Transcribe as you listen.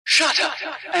Shut up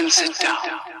and sit down.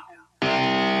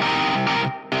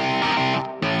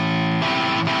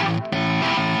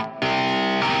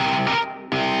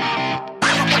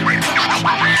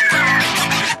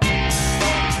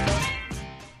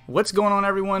 What's going on,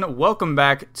 everyone? Welcome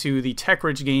back to the Tech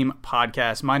Rich Game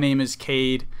Podcast. My name is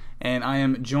Cade, and I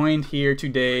am joined here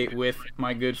today with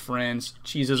my good friends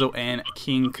Cheezizzle and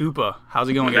King Koopa. How's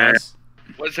it going, guys?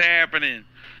 What's happening?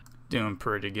 Doing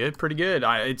pretty good.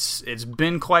 It's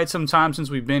been quite some time since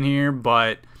we've been here,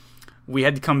 but we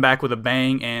had to come back with a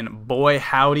bang, and boy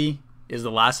howdy is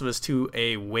The Last of Us 2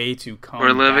 a way to come.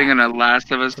 We're living in a Last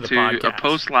of Us to the 2, podcast. a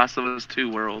post-Last of Us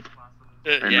 2 world.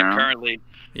 Currently.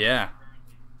 Yeah.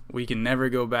 We can never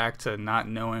go back to not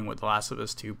knowing what The Last of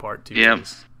Us 2 Part 2 Yep.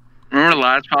 is. Remember the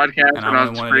last podcast And when I I only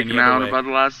was wanted it any freaking other out way. about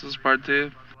The Last of Us Part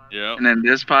 2? Yeah. And then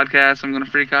this podcast, I'm going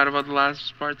to freak out about The Last of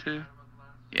Us Part 2?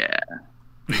 Yeah.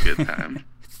 It's a good time.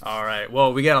 All right.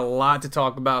 Well, we got a lot to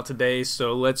talk about today,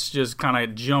 so let's just kind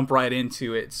of jump right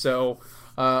into it. So,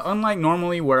 unlike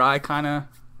normally where I kind of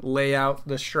lay out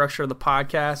the structure of the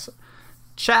podcast,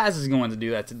 Chaz is going to do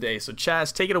that today. So,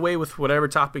 Chaz, take it away with whatever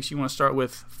topics you want to start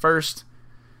with first.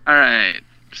 All right.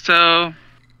 So,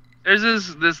 there's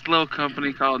this little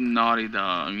company called Naughty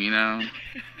Dog, you know?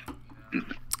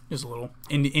 Just a little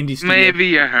indie studio. Maybe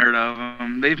you heard of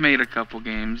them. They've made a couple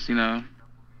games, you know?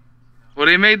 Well,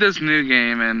 they made this new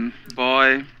game, and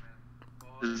boy,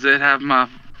 does it have my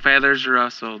feathers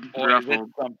ruffled. Is it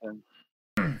something?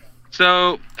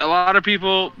 So, a lot of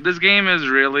people, this game is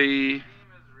really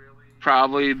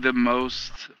probably the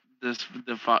most, what's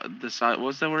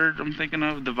the word I'm thinking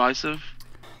of? Divisive?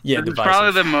 Yeah, It's divisive.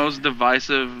 probably the most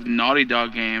divisive Naughty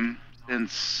Dog game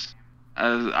since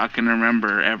I can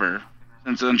remember ever.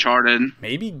 Since Uncharted.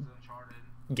 Maybe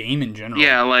game in general.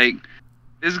 Yeah, like,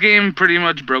 this game pretty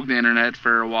much broke the internet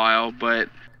for a while, but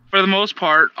for the most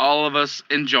part, all of us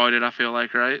enjoyed it, I feel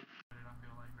like, right?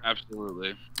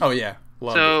 Absolutely. Oh, yeah.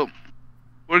 Loved it. So,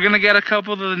 we're going to get a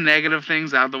couple of the negative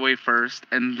things out of the way first,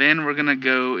 and then we're going to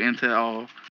go into all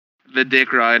the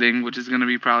dick riding, which is going to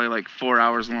be probably like 4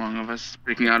 hours long of us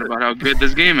freaking out about how good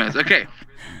this game is. Okay,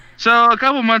 so a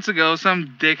couple months ago,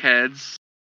 some dickheads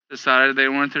decided they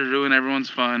wanted to ruin everyone's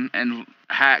fun and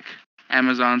hack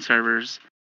Amazon servers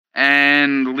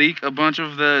and leak a bunch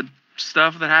of the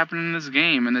stuff that happened in this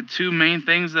game. And the two main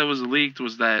things that was leaked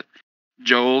was that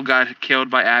Joel got killed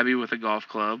by Abby with a golf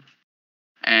club,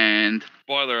 and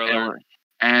Spoiler alert.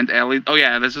 Ellie. Oh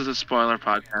yeah, this is a spoiler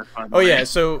podcast. by the Oh, way. yeah.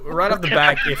 So, right off the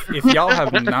back, if y'all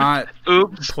have not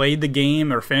Oops. played the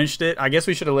game or finished it, I guess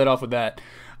we should have led off with that.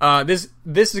 This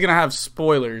is gonna have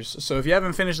spoilers, so if you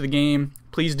haven't finished the game,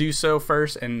 please do so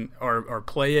first, and or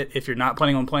play it. If you're not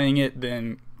planning on playing it,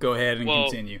 then go ahead and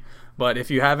continue. But if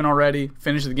you haven't already,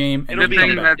 finish the game and It'll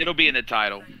then come back. be in the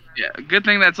title. Yeah, good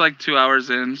thing that's like 2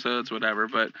 hours in, so it's whatever.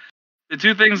 But the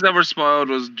two things that were spoiled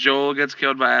was Joel gets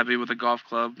killed by Abby with a golf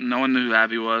club. No one knew who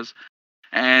Abby was.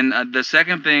 And the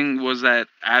second thing was that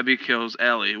Abby kills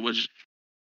Ellie, which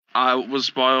I was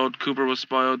spoiled. Cooper was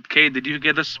spoiled. Kate, did you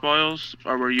get the spoils,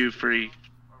 or were you free?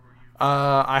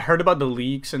 I heard about the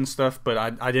leaks and stuff, but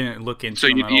I didn't look into So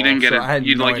them you at all, didn't get so it. I had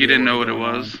You no like you idea didn't know what it going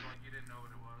on. was.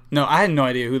 No, I had no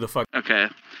idea who the fuck. Okay.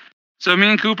 So me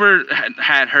and Cooper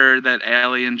had heard that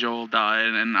Ellie and Joel died,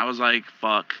 and I was like,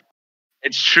 fuck.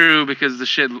 It's true because the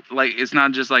shit, like, it's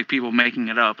not just like people making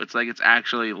it up. It's like it's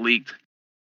actually leaked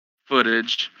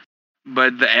footage.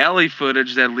 But the Ellie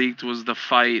footage that leaked was the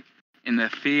fight in the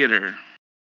theater.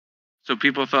 So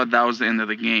people thought that was the end of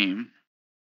the game.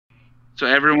 So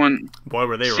everyone... Boy,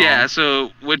 were they wrong. Yeah,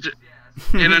 so which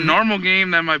in a normal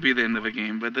game, that might be the end of the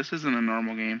game, but this isn't a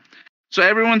normal game. So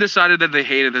everyone decided that they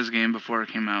hated this game before it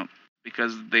came out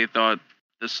because they thought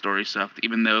the story sucked,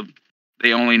 even though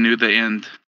they only knew the end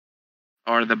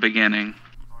or the beginning.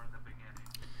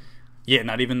 Yeah,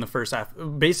 not even the first half.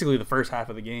 Basically, the first half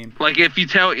of the game. Like, if you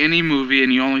tell any movie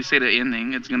and you only say the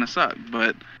ending, it's gonna suck.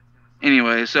 But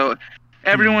anyway, so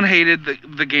everyone hated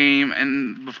the game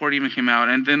and before it even came out,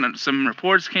 and then some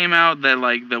reports came out that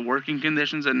like the working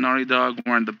conditions at Naughty Dog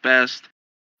weren't the best.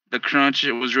 The crunch,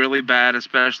 it was really bad,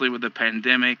 especially with the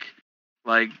pandemic.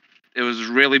 Like, it was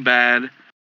really bad.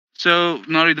 So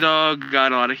Naughty Dog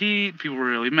got a lot of heat. People were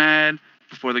really mad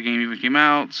before the game even came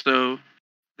out. So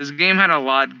this game had a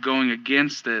lot going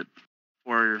against it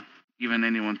before even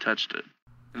anyone touched it.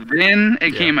 Then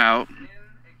it came out,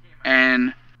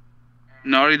 and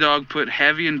Naughty Dog put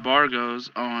heavy embargoes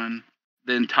on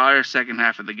the entire second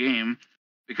half of the game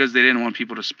because they didn't want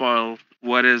people to spoil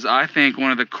what is, I think,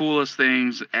 one of the coolest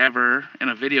things ever in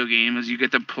a video game is you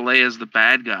get to play as the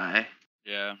bad guy.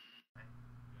 Yeah.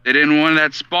 They didn't want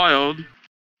that spoiled,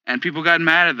 and people got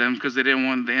mad at them because they didn't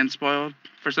want the end spoiled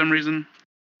for some reason.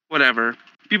 Whatever.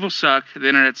 People suck. The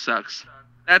internet sucks.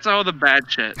 That's all the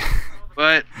bad shit.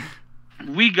 But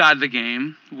we got the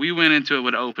game. We went into it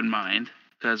with an open mind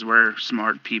because we're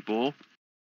smart people.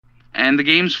 And the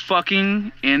game's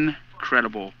fucking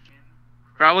incredible.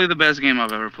 Probably the best game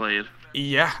I've ever played.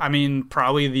 Yeah, I mean,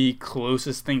 probably the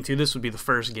closest thing to this would be the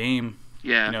first game.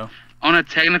 Yeah. You know? On a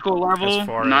technical level,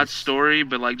 not as... story,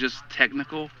 but like just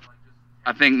technical.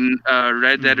 I think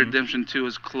Red Dead Redemption 2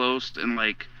 is close, and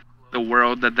like the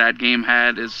world that game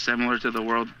had is similar to the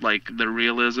world, like the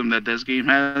realism that this game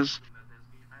has.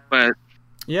 But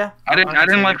yeah, I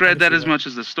didn't like Red Dead as much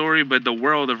as the story, but the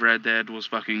world of Red Dead was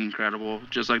fucking incredible,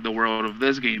 just like the world of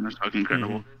this game is fucking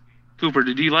incredible. Mm-hmm. Cooper,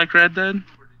 did you like Red Dead?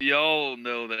 Y'all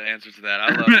know the answer to that.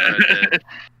 I love Red Dead.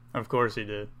 Of course he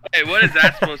did. Hey, what is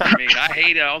that supposed to mean? I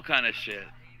hate all kind of shit.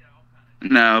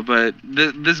 No, but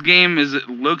this game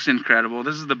looks incredible.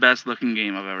 This is the best looking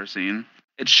game I've ever seen.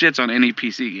 It shits on any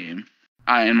PC game,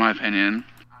 in my opinion.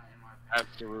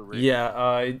 Absolutely.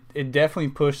 Yeah, it definitely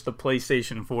pushed the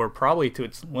PlayStation 4 probably to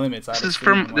its limits.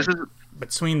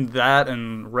 Between that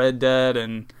and Red Dead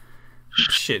and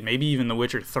shit, maybe even The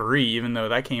Witcher 3, even though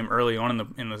that came early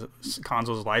on in the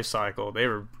console's life cycle, they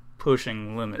were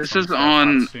pushing limits. This is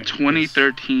on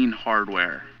 2013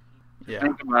 hardware. Yeah.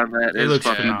 Think about that. It looks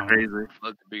fucking crazy.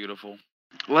 Looks beautiful.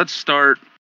 Let's start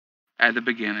at the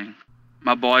beginning.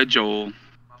 My boy Joel,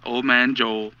 old man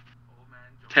Joel,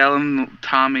 telling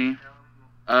Tommy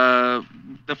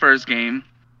the first game.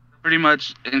 Pretty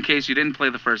much, in case you didn't play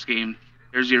the first game,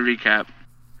 here's your recap.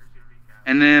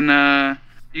 And then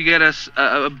you get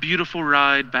a beautiful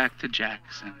ride back to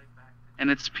Jackson. And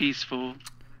it's peaceful.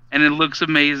 And it looks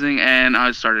amazing, and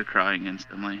I started crying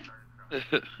instantly.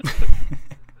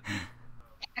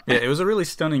 Yeah, it was a really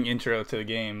stunning intro to the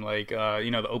game, like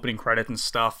the opening credits and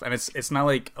stuff. And it's not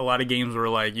like a lot of games where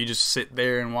like you just sit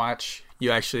there and watch.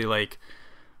 You actually like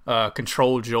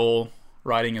control Joel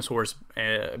riding his horse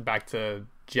back to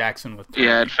Jackson with Tommy.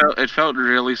 Yeah, it felt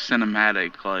really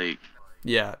cinematic, like.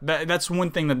 Yeah, that's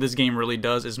one thing that this game really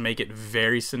does is make it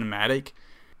very cinematic.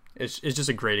 It's just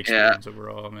a great experience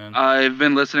overall, man. I've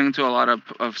been listening to a lot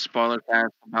of spoiler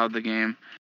casts about the game,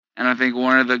 and I think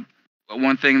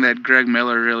one thing that Greg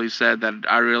Miller really said that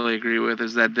I really agree with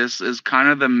is that this is kind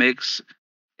of the mix.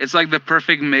 It's like the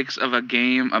perfect mix of a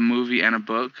game, a movie, and a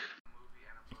book,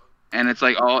 and it's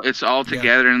all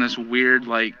together in this weird.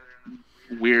 I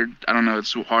don't know.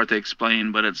 It's hard to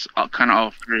explain, but it's kind of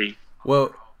all three.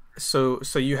 Well. So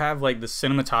you have like the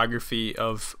cinematography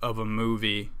of a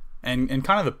movie and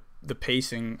kind of the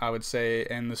pacing, I would say,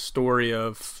 and the story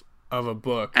of a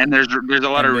book. And there's a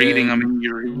lot of reading. I mean,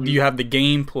 you have the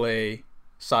gameplay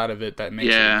side of it that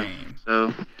makes it a game.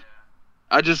 So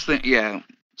I just think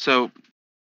So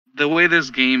the way this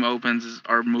game opens,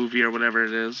 or movie or whatever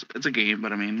it is, it's a game,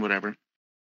 but I mean whatever,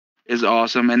 is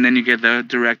awesome. And then you get the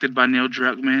directed by Neil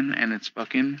Druckmann, and it's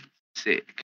fucking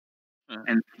sick.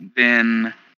 And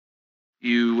then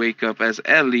you wake up as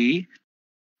Ellie.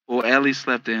 Well, Ellie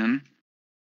slept in.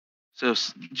 So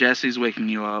Jesse's waking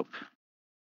you up.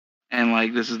 And,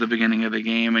 like, this is the beginning of the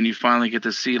game. And you finally get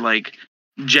to see, like,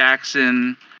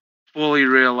 Jackson fully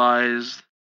realized,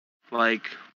 like,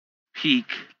 peak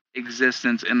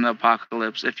existence in the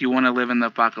apocalypse. If you want to live in the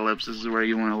apocalypse, this is where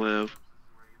you want to live.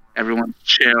 Everyone's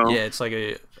chill. Yeah, it's like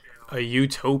a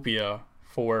utopia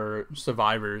for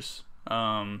survivors.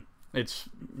 It's,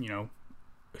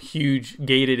 a huge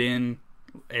gated-in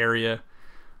area.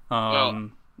 A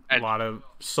lot of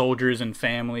soldiers and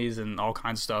families and all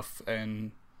kinds of stuff.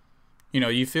 And,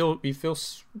 you feel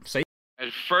safe.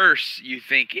 At first, you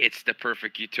think it's the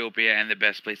perfect utopia and the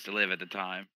best place to live at the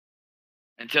time.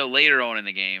 Until later on in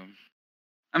the game.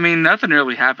 I mean, nothing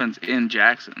really happens in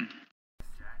Jackson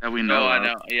that we know of. I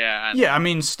know. Yeah. Yeah, I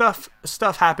mean, stuff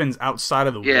happens outside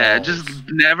of the walls. Yeah, just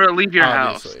never leave your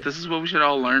obviously. house. This is what we should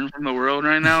all learn from the world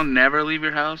right now. Never leave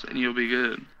your house, and you'll be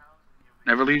good.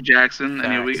 Never leave Jackson,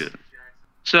 and you'll be good.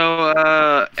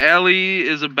 So, Ellie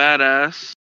is a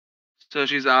badass. So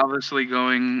she's obviously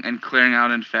going and clearing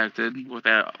out infected with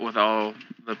all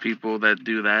the people that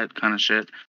do that kind of shit.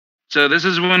 So this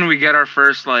is when we get our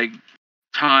first, like,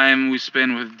 time we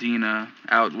spend with Dina,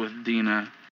 out with Dina.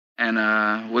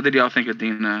 And what did y'all think of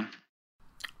Dina?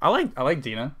 I like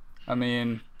Dina. I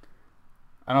mean,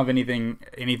 I don't have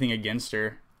anything against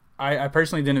her. I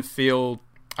personally didn't feel,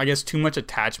 I guess, too much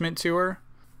attachment to her,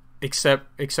 except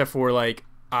for, like,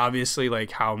 obviously,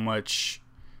 like, how much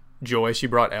joy she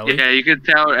brought Ellie. Yeah, you could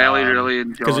tell Ellie really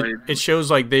enjoyed. Because it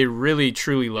shows like they really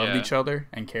truly loved each other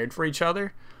and cared for each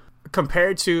other.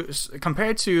 Compared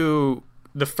to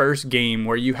the first game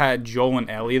where you had Joel and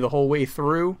Ellie the whole way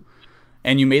through,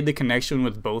 and you made the connection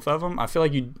with both of them. I feel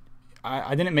like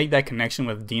I didn't make that connection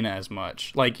with Dina as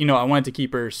much. Like, you know, I wanted to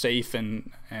keep her safe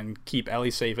and keep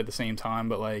Ellie safe at the same time,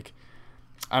 but like,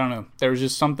 I don't know, there was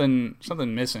just something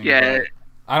missing. Yeah. But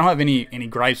I don't have any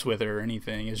gripes with her or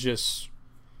anything. It's just,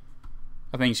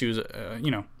 I think she was,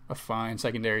 you know, a fine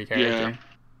secondary character. Yeah.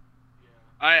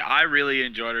 I really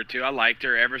enjoyed her too. I liked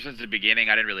her ever since the beginning.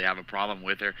 I didn't really have a problem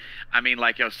with her. I mean,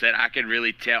 like I said, I could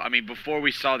really tell. I mean, before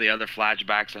we saw the other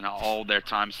flashbacks and all their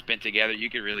time spent together,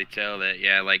 you could really tell that,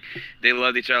 yeah, like they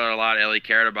loved each other a lot. Ellie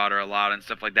cared about her a lot and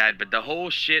stuff like that. But the whole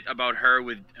shit about her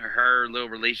with her little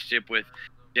relationship with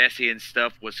Jesse and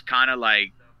stuff was kind of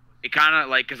like,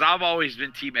 because I've always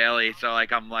been Team Ellie, so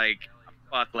like I'm like,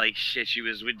 fuck, like shit, she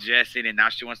was with Jesse and now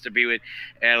she wants to be with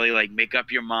Ellie, like make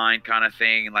up your mind kind of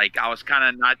thing. Like I was kind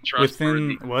of not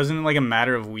trustworthy. Wasn't it like a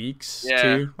matter of weeks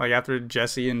too? Like after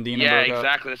Jesse and Dina yeah, broke up?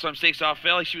 exactly. That's what I'm saying. So I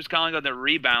felt like she was kind of like on the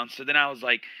rebound. So then I was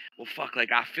like, well, fuck,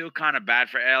 like I feel kind of bad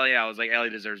for Ellie. I was like, Ellie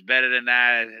deserves better than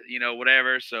that, you know,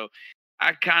 whatever. So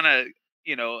I kind of,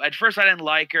 you know, at first I didn't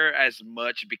like her as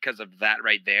much because of that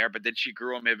right there, but then she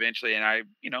grew on me eventually, and I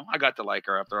got to like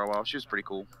her after a while. She was pretty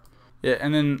cool. Yeah,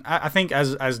 and then I think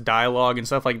as dialogue and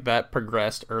stuff like that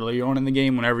progressed early on in the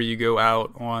game, whenever you go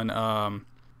out on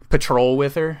patrol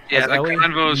with her, Yeah, as the Ellie,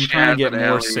 convos you she kind has of get with more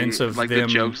Ellie, sense of like them. the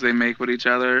jokes they make with each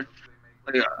other.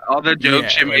 Like, all the jokes Yeah,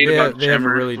 she like, made about they have a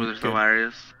Shimmer really was good-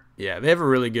 hilarious. Yeah, they have a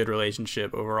really good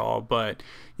relationship overall, but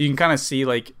you can kind of see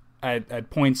like at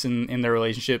points in their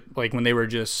relationship, like when they were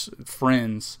just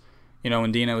friends, you know,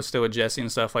 when Dina was still with Jesse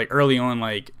and stuff, like early on,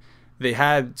 like they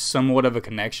had somewhat of a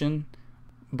connection,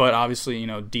 but obviously, you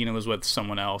know, Dina was with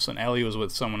someone else and Ellie was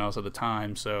with someone else at the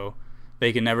time, so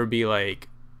they can never be like,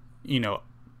 you know,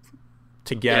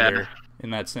 together in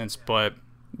that sense, but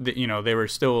you know, they were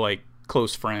still like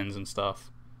close friends and stuff.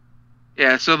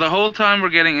 Yeah, so the whole time we're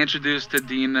getting introduced to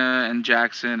Dina and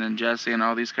Jackson and Jesse and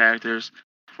all these characters,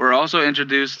 we're also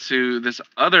introduced to this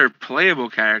other playable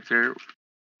character.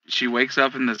 She wakes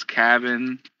up in this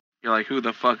cabin. You're like, who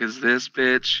the fuck is this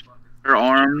bitch? Her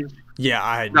arms, Yeah,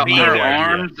 I had no, no her idea.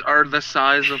 arms are the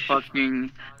size of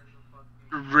fucking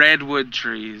redwood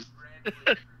trees.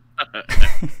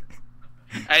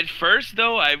 At first,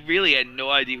 though, I really had no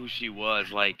idea who she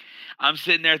was. Like, I'm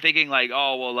sitting there thinking, like,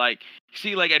 oh, well, like,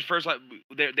 see, like, at first, like,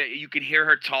 you can hear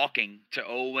her talking to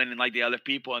Owen and, like, the other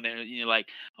people, and then you're like,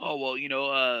 oh, well, you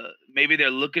know, maybe they're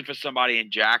looking for somebody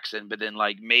in Jackson, but then,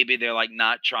 like, maybe they're, like,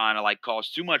 not trying to, like, cause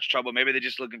too much trouble. Maybe they're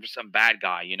just looking for some bad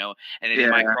guy, you know, and then they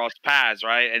might cross paths,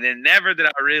 right? And then never did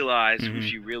I realize who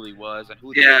she really was and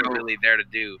who they were really there to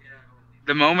do.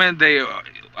 The moment they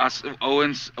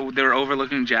were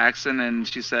overlooking Jackson, and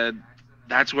she said,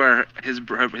 "That's where his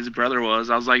brother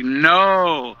was." I was like,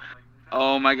 "No!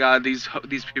 Oh my God, these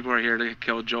people are here to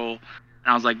kill Joel." And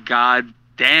I was like, "God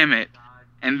damn it!"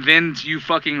 And then you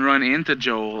fucking run into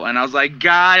Joel, and I was like,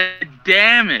 "God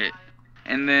damn it!"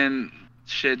 And then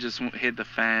shit just hit the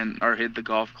fan or hit the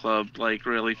golf club like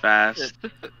really fast.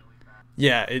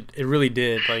 Yeah, it really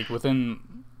did. Like within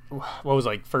what was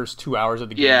like first 2 hours of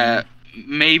the game. Yeah.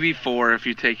 Maybe 4 if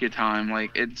you take your time.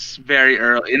 Like, it's very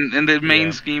early. In the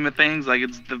main scheme of things, like,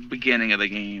 it's the beginning of the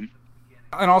game.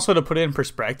 And also to put it in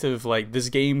perspective, like this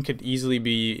game could easily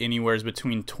be anywhere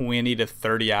between 20 to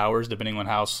 30 hours depending on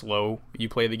how slow you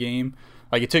play the game.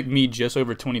 Like it took me just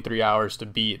over 23 hours to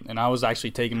beat, and I was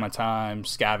actually taking my time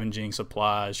scavenging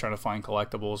supplies, trying to find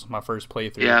collectibles my first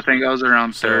playthrough. Yeah, I think I was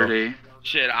around 30.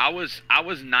 Shit, I was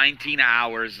 19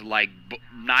 hours, like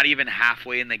not even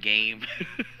halfway in the game.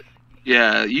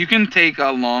 Yeah, you can take a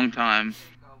long time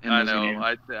in I this know. game.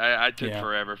 I took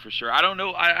forever for sure. I don't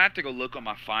know. I have to go look on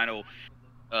my final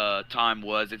time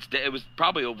was. It was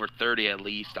probably over 30 at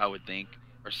least, I would think,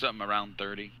 or something around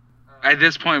 30. At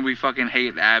this point, we fucking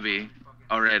hate Abby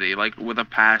already, like with a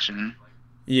passion.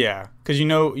 Yeah, because you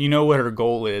know what her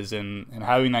goal is, and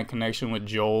having that connection with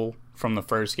Joel from the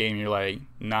first game, you're like,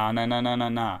 nah.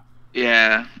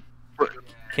 Yeah.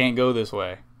 Can't go this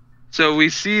way. So we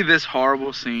see this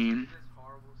horrible scene,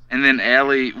 and then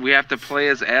Ellie, we have to play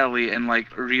as Ellie and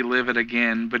like relive it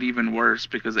again, but even worse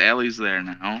because Ellie's there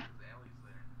now.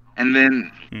 And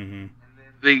then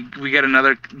we get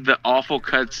the awful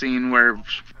cutscene where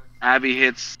Abby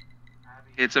hits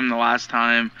him the last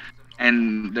time,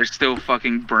 and there's still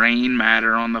fucking brain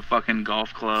matter on the fucking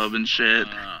golf club and shit.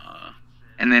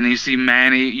 And then you see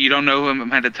Manny, you don't know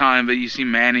him at the time, but you see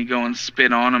Manny go and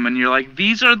spit on him, and you're like,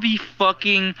 these are the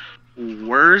fucking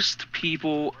worst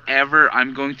people ever.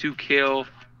 I'm going to kill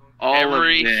all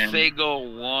every of them.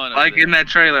 Single one of like them. in that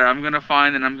trailer, I'm going to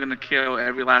find and I'm going to kill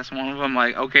every last one of them.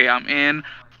 Like, okay, I'm in.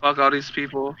 Fuck all these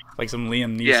people. Like some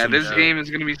Liam Neeson. Yeah, this shit. game is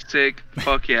gonna be sick.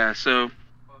 Fuck yeah. So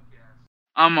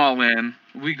I'm all in.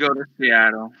 We go to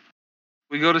Seattle.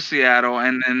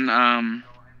 And then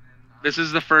this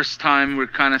is the first time we're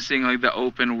kind of seeing like the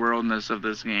open worldness of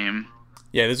this game.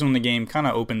 Yeah, this is when the game kind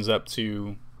of opens up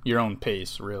to your own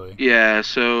pace, really. Yeah,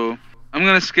 so I'm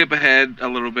gonna skip ahead a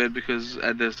little bit because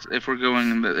if we're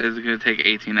going, it's gonna take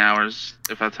 18 hours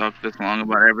if I talk this long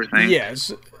about everything.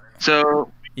 Yes.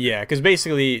 So Yeah, because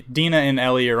basically Dina and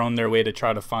Ellie are on their way to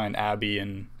try to find Abby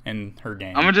and her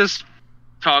gang. I'm gonna just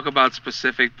talk about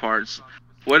specific parts.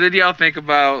 What did y'all think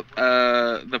about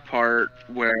the part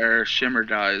where Shimmer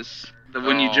dies?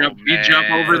 When you jump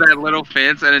over that little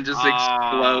fence and it just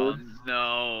explodes.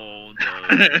 No.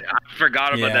 I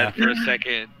forgot about that for a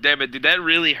second. Damn it, dude, that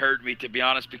really hurt me, to be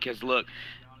honest, because look,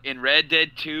 in Red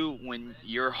Dead 2, when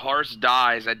your horse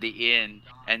dies at the end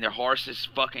and the horse is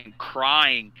fucking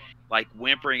crying, like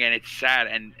whimpering, and it's sad,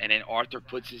 and then Arthur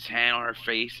puts his hand on her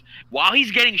face while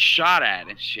he's getting shot at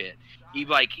and shit. He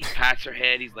pats her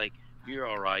head, he's like, "You're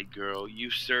alright, girl.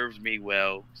 You served me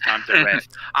well. It's time to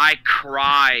rest." I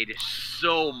cried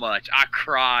so much. I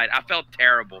felt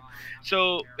terrible.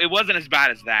 So it wasn't as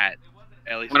bad as that.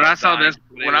 At least when I saw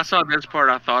this part,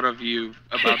 I thought of you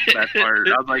about that part.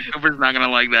 I was like, Cooper's not gonna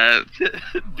like that.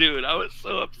 Dude, I was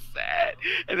so upset.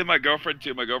 And then my girlfriend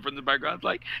too. My girlfriend in the background's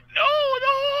like, "No, the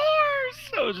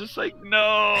horse." I was just like,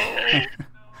 "No."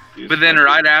 But then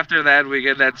right after that, we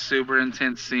get that super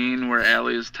intense scene where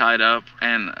Ellie is tied up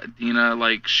and Dina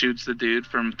like shoots the dude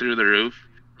from through the roof.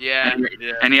 Yeah.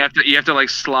 And you have to like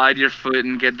slide your foot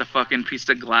and get the fucking piece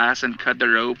of glass and cut the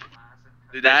rope.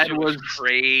 Dude, that was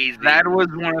crazy. That was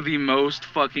one of the most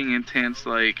fucking intense.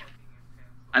 Like,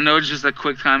 I know it's just a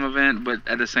quick time event, but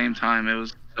at the same time, it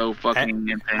was so fucking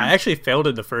intense. I actually failed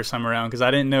it the first time around because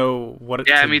I didn't know what to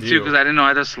do. Yeah, me too, because I didn't know I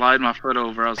had to slide my foot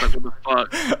over. I was like, what the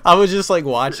fuck? I was just like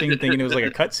watching, thinking it was like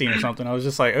a cutscene or something. I was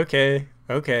just like,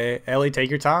 okay, Ellie, take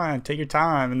your time.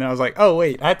 And then I was like, oh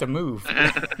wait, I have to move.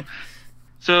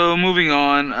 So moving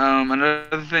on,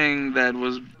 another thing that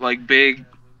was like big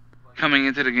coming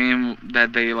into the game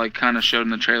that they like kind of showed in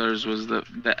the trailers was the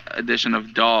addition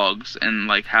of dogs and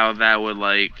like how that would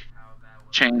like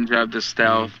change up the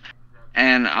stealth.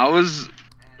 And I was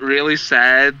really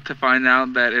sad to find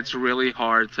out that it's really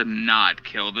hard to not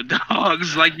kill the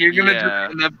dogs. Like, you're gonna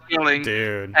just end up killing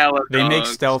hella they dogs. make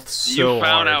stealth so You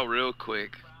found hard. out real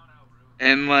quick.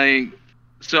 And like,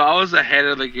 so I was ahead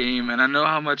of the game, and I know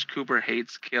how much Cooper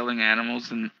hates killing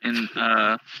animals in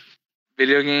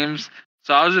video games.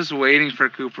 So I was just waiting for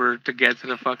Cooper to get to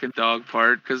the fucking dog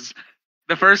part, because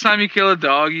the first time you kill a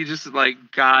dog, you just like,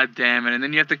 god damn it, and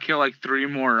then you have to kill like 3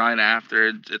 more right after.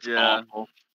 It's awful.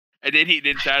 And then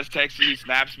Chaz texts me, he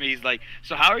snaps me, he's like,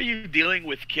 "So how are you dealing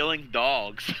with killing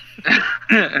dogs?"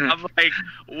 I'm like,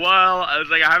 "Well," I was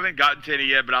like, "I haven't gotten to any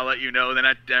yet, but I'll let you know." And then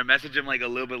I messaged him like a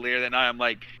little bit later that night.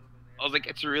 I was like,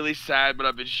 "It's really sad, but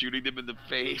I've been shooting them in the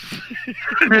face."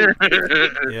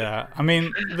 Yeah, I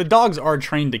mean, the dogs are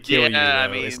trained to kill you. I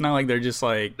Though. mean, It's not like they're just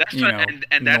like, that's you know,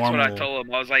 and that's what I normal told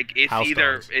him. I was like, it's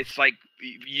either dogs. it's like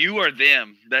you or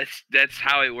them. That's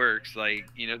how it works. Like,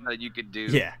 you know, that you could do.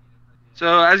 Yeah.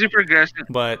 So as you progress,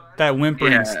 but that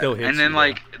whimpering still hits. And then you,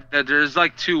 like there's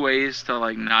like 2 ways to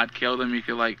like not kill them. You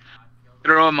could like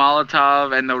throw a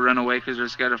Molotov and they'll run away because they're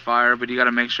scared of fire, but you got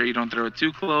to make sure you don't throw it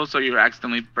too close, or you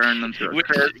accidentally burn them to a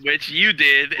crisp. Which you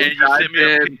did, and you sent me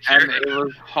a picture. And it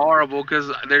was horrible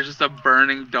because there's just a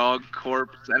burning dog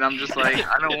corpse, and I'm just like,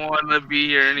 I don't want to be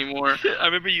here anymore. I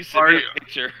remember you sent me a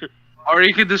picture. Or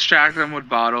you could distract them with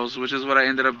bottles, which is what I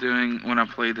ended up doing when I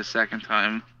played the second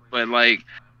time. But like,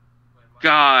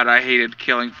 God, I hated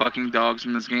killing fucking dogs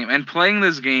in this game. And playing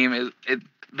this game,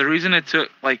 the reason it took,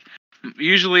 like,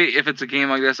 usually if it's a game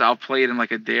like this, I'll play it in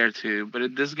like a day or 2.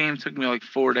 But this game took me like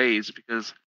 4 days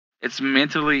because it's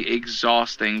mentally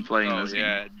exhausting playing this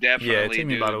game. Definitely, it took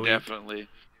me about a week. Definitely.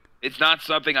 It's not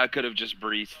something I could have just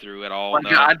breezed through at all. Like,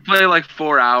 No. I'd play like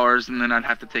 4 hours and then I'd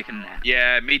have to take a nap.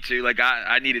 Yeah, me too. Like,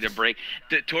 I needed a break.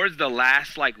 Towards the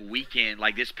last, like, weekend,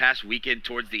 like this past weekend,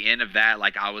 towards the end of that,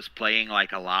 like, I was playing,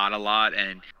 like, a lot,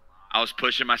 and I was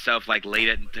pushing myself, like,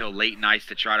 until late nights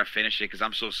to try to finish it, because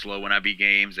I'm so slow when I beat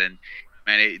games, and,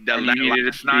 man,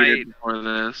 last night, before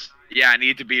this. Yeah, I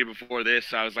needed to beat it before this,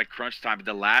 so I was, like, crunch time, but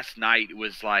the last night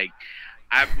was, like,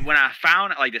 when I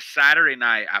found, like, the Saturday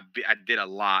night, I did a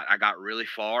lot. I got really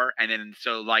far, and then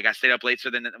so like I stayed up late. So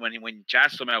then when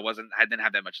Chaz told me I didn't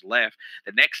have that much left.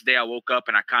 The next day I woke up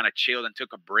and I kind of chilled and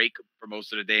took a break for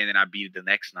most of the day, and then I beat it the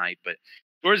next night. But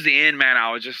towards the end, man,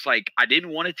 I was just like, I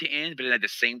didn't want it to end, but at the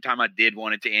same time, I did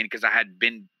want it to end because I had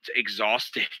been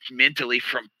exhausted mentally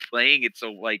from playing it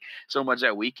so much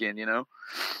that weekend, you know.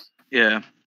 Yeah.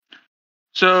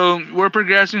 So we're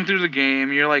progressing through the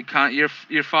game. You're like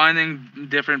you're finding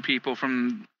different people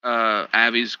from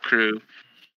Abby's crew,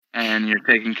 and you're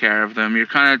taking care of them. You're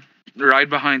kind of right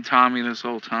behind Tommy this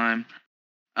whole time,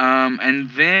 and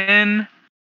then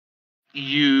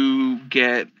we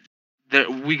get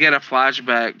a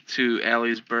flashback to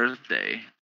Ellie's birthday,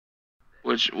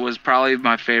 which was probably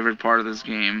my favorite part of this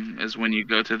game. Is when you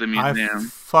go to the I museum.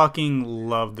 fucking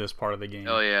love this part of the game.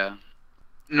 Oh yeah.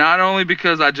 Not only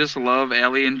because I just love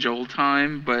Ellie and Joel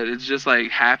time, but it's just like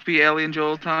happy Ellie and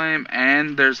Joel time,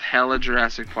 and there's hella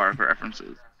Jurassic Park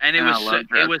references. And I love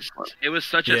it was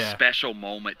such a special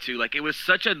moment too. Like it was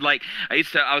such a I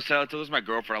was telling this to my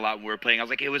girlfriend a lot when we were playing. I was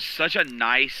like, it was such a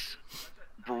nice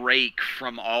break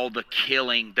from all the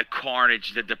killing, the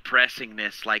carnage, the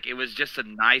depressingness. Like it was just a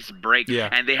nice break. Yeah.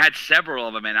 And they had several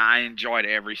of them, and I enjoyed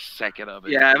every second of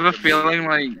it. Yeah, I have a feeling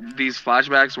like these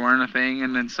flashbacks weren't a thing,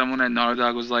 and then someone at Naughty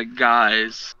Dog was like,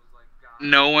 guys,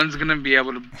 no one's gonna be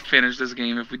able to finish this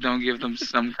game if we don't give them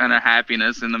some kind of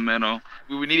happiness in the middle.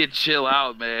 We need to chill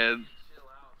out, man.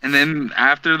 And then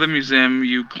after the museum,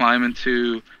 you climb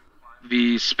into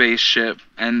the spaceship,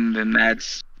 and then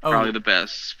that's probably the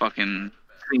best fucking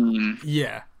scene.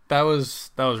 Yeah, that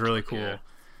was really cool. Yeah.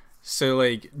 So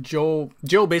like Joel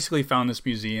basically found this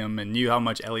museum and knew how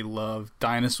much Ellie loved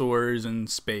dinosaurs and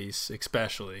space,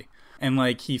 especially. And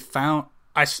like he found,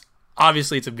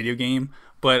 obviously it's a video game,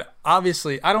 but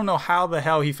obviously I don't know how the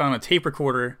hell he found a tape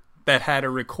recorder that had a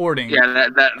recording. Yeah,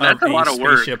 that's a lot of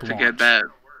work to get that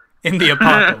in the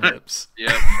apocalypse.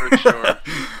 Yeah, for sure.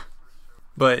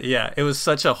 But yeah, it was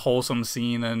such a wholesome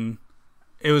scene, and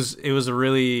it was a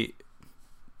really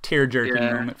tear-jerking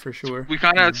moment for sure. We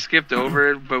kind of skipped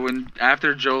over it, but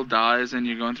after Joel dies and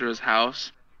you're going through his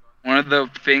house, one of the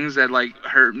things that like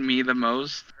hurt me the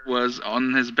most was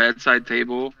on his bedside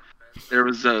table there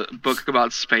was a book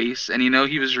about space, and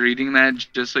he was reading that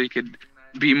just so he could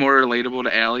be more relatable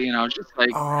to Ellie, and I was just like,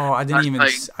 oh, I didn't even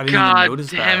notice that. God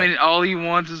damn it! All he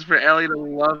wants is for Ellie to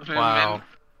love him. Wow.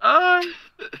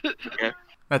 Okay.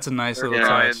 That's a nice little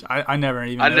touch. I never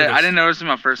even noticed. I didn't notice it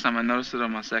my first time. I noticed it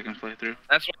on my second playthrough.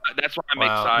 That's why I'm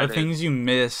excited. The things you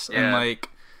miss, and like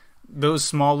those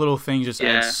small little things just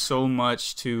add so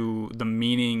much to the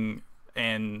meaning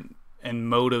and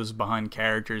motives behind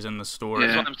characters in the story.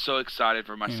 That's why I'm so excited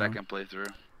for my second playthrough.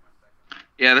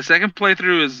 Yeah, the second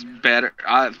playthrough is better.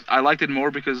 I liked it more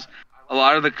because a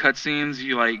lot of the cutscenes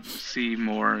you like see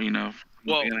more,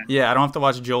 Well, yeah, I don't have to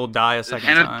watch Joel die a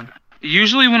second time.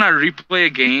 Usually when I replay a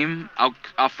game,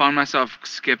 I'll find myself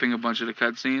skipping a bunch of the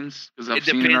cutscenes because I've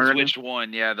seen it already. It depends which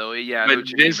one, yeah. But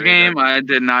this game, I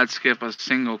did not skip a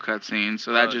single cutscene,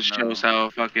 so that just shows how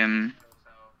fucking.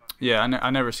 Yeah, I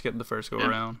never skipped the first go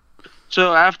around.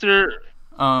 So after,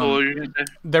 what were you gonna say?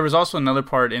 There was also another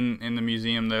part in the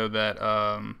museum though that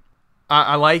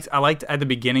I liked at the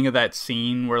beginning of that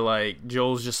scene where like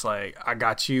Joel's just like, I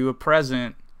got you a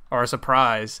present or a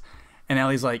surprise. And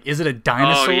Ellie's like, is it a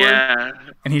dinosaur? Oh, yeah.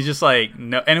 And he's just like,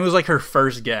 no. And it was like her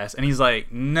first guess. And he's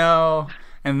like, no.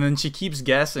 And then she keeps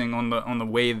guessing on the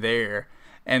way there.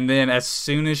 And then as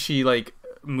soon as she like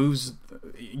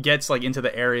gets like into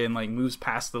the area and like moves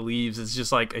past the leaves, it's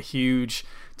just like a huge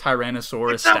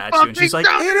Tyrannosaurus statue. And she's like,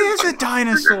 it is a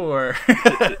dinosaur.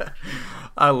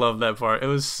 I love that part. It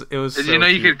was. Did so you know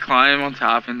cute. you could climb on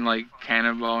top and like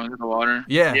cannonball into the water?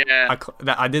 Yeah. Yeah.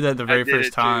 I did that the very did first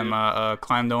it time. too. I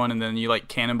climbed on and then you like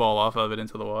cannonball off of it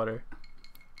into the water.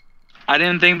 I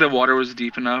didn't think the water was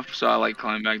deep enough, so I like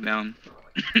climbed back down.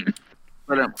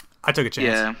 But I took a chance.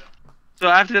 yeah. So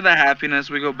after the happiness,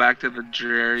 we go back to the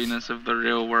dreariness of the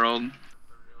real world,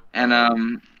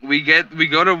 and we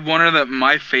go to one of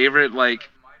my favorite like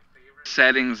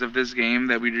settings of this game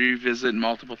that we revisit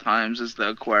multiple times is the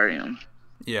aquarium.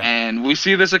 Yeah. And we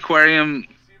see this aquarium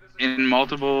in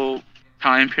multiple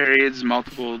time periods,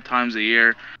 multiple times a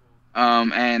year.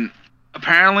 And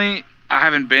apparently, I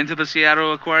haven't been to the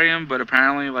Seattle Aquarium, but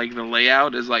apparently, like the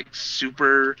layout is like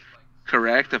super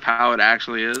correct of how it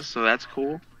actually is. So that's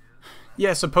cool.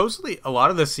 Yeah, supposedly a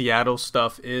lot of the Seattle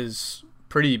stuff is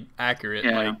pretty accurate.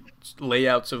 Yeah. Like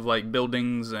layouts of like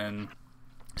buildings and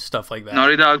stuff like that.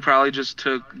 Naughty Dog probably just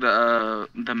took the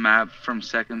map from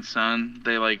Second Son.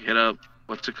 They like hit up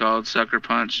what's it called, Sucker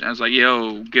Punch, and I was like,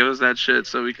 "Yo, give us that shit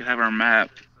so we can have our map."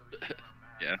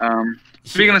 Yeah.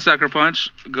 Speaking of Sucker Punch,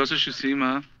 Ghost of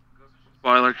Tsushima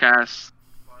spoiler cast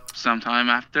sometime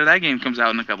after that game comes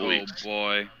out in a couple weeks. Oh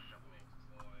boy.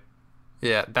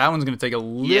 Yeah, that one's gonna take a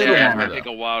little Yeah, it's longer. gonna take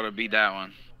a while to beat that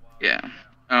one. Yeah.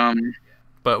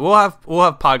 But we'll have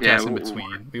podcasts in we'll-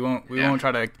 between. We won't yeah.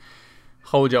 try to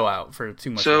hold y'all out for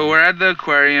too much. So longer. we're at the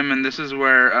aquarium, and this is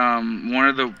where one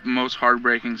of the most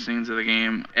heartbreaking scenes of the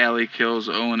game. Ellie kills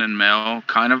Owen and Mel,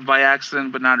 kind of by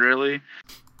accident, but not really.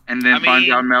 And then I finds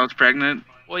mean- out Mel's pregnant.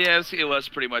 Well, yeah, it was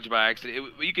pretty much by accident.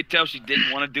 You could tell she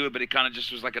didn't want to do it, but it kind of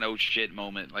just was like an oh shit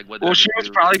moment. Like, what? Well, did I she was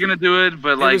do? probably gonna do it,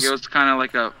 but like was- it was kind of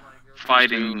like a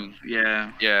fighting. doing-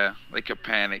 Yeah. Yeah, like a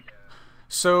panic.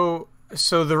 So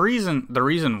the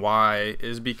reason why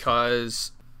is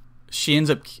because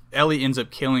Ellie ends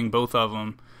up killing both of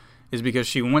them is because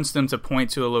she wants them to point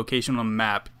to a location on a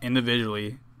map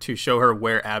individually to show her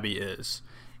where Abby is.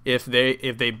 If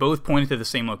they both pointed to the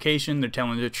same location, they're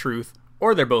telling the truth,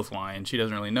 or they're both lying. She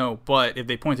doesn't really know. But if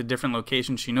they point to different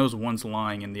locations, she knows one's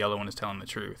lying and the other one is telling the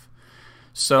truth.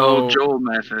 So Joel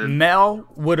method. Mel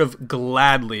would have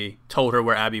gladly told her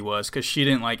where Abby was because she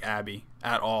didn't like Abby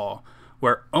at all.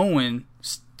 Where Owen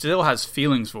still has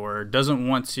feelings for her, doesn't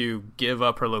want to give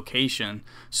up her location.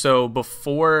 So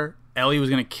before Ellie was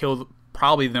going to kill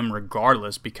probably them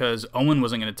regardless because Owen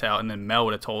wasn't going to tell and then Mel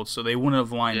would have told. So they wouldn't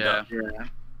have lined up. Yeah.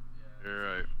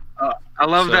 You're right. I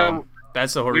love So, that.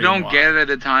 That's the whole We reason don't why. get it at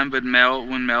the time, but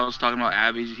when Mel's talking about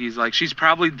Abby, he's like, she's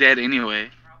probably dead anyway.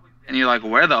 And you're like,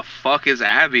 where the fuck is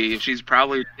Abby if she's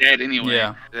probably dead anyway?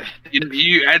 Yeah.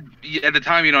 You at the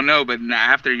time you don't know, but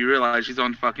after you realize she's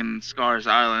on fucking Scars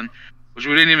Island, which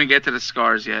we didn't even get to the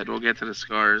Scars yet. We'll get to the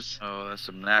Scars. Oh, that's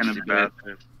some In nasty a bit. bad.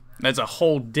 That's a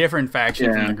whole different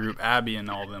faction from Yeah. the group Abby and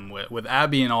all them with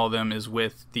Abby and all them is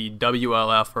with the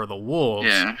WLF or the Wolves.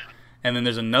 Yeah. And then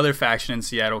there's another faction in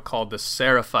Seattle called the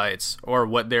Seraphites, or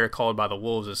what they're called by the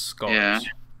Wolves as Scars. Yeah.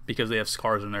 Because they have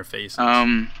scars on their faces.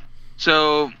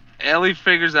 So Ellie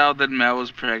figures out that Mel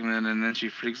was pregnant, and then she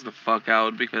freaks the fuck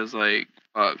out because like,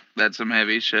 fuck, that's some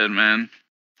heavy shit, man.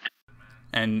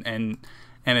 And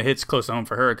it hits close to home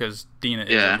for her because Dina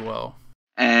Yeah. is as well.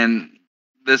 And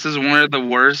this is one of the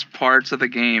worst parts of the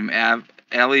game.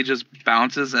 Ellie just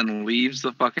bounces and leaves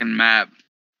the fucking map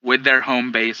with their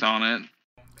home base on it.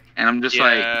 And I'm just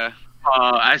like, Yeah.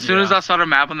 as soon as Yeah. I saw the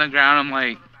map on the ground, I'm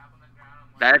like,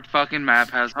 that fucking map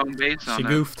has home base on She it.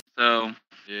 goofed. So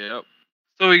Yep.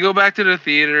 we go back to the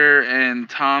theater, and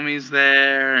Tommy's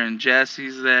there, and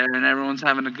Jesse's there, and everyone's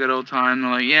having a good old time.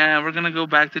 They're like, yeah, we're gonna go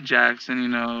back to Jackson, you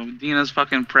know. Dina's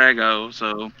fucking prego,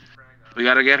 so we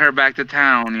gotta get her back to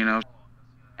town, you know.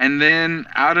 And then,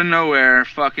 out of nowhere,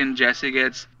 fucking Jesse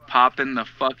gets popped in the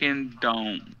fucking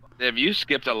dome. Damn, you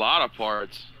skipped a lot of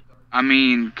parts. I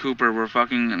mean, Cooper, we're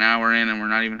fucking an hour in, and we're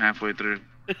not even halfway through.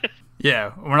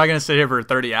 Yeah, we're not going to sit here for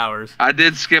 30 hours. I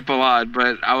did skip a lot,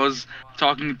 but I was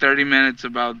talking 30 minutes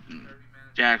about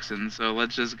Jackson, so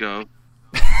let's just go.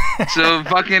 So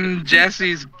fucking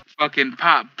Jesse's fucking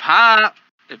pop.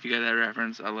 If you get that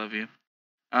reference, I love you.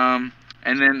 And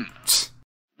then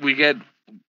we get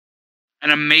an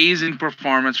amazing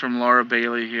performance from Laura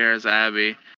Bailey here as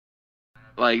Abby.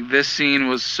 Like, this scene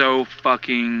was so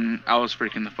fucking, I was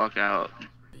freaking the fuck out.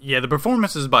 Yeah, the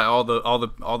performances by all the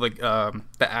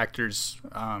actors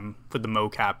with the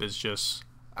mocap is just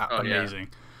amazing.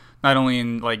 Not only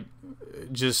in like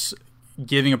just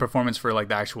giving a performance for like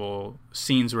the actual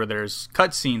scenes where there's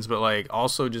cut scenes, but like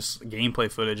also just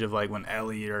gameplay footage of like when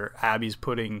Ellie or Abby's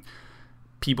putting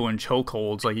people in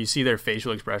chokeholds. Like you see their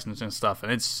facial expressions and stuff,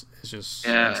 and it's just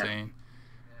insane.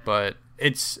 But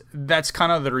that's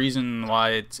kind of the reason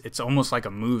why it's almost like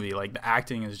a movie. Like the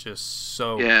acting is just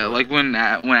so good. Like when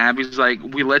Abby's like,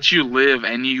 we let you live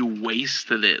and you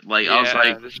wasted it. Like I was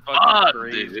like, this fuck, fucking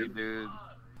crazy, dude. dude.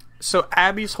 So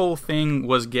Abby's whole thing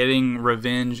was getting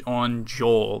revenge on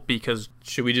Joel because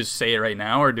should we just say it right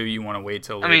now or do you want to wait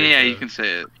till I later? mean, yeah, you can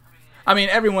say it. I mean,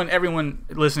 everyone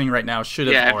listening right now should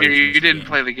have Yeah, if already you finished the didn't game.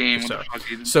 play the game, So- what the fuck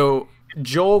you So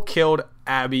Joel killed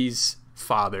Abby's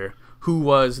father, who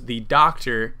was the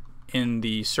doctor in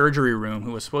the surgery room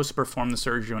who was supposed to perform the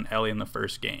surgery on Ellie in the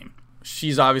first game.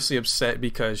 She's obviously upset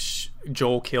because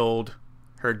Joel killed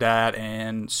her dad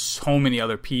and so many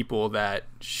other people that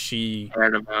she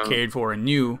cared for and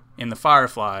knew in the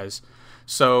Fireflies.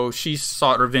 So she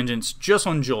sought her vengeance just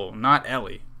on Joel, not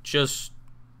Ellie, just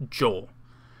Joel.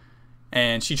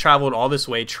 And she traveled all this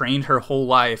way, trained her whole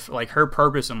life. Like, her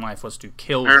purpose in life was to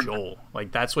kill Joel.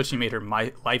 Like, that's what she made her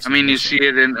life's I mean, you mission. see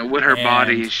it with her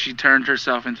body. And- She turned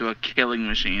herself into a killing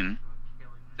machine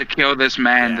to kill this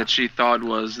man that she thought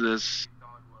was this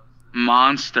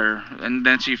monster. And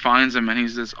then she finds him, and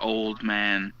he's this old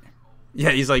man.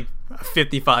 Yeah, he's like a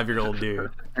 55-year-old dude.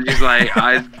 And she's like,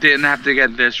 I didn't have to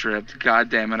get this ripped. God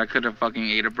damn it, I could have fucking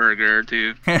ate a burger or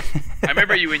two. I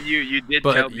remember you when you did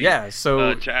But, tell me, yeah,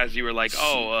 so... Chaz, you were like,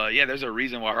 oh, yeah, there's a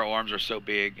reason why her arms are so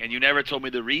big, and you never told me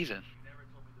the reason.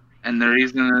 and the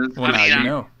reason is Well, now mean, you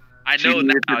know. I she know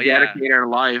needed now. to Yeah. dedicate her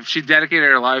life. She dedicated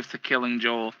her life to killing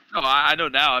Joel. No, I know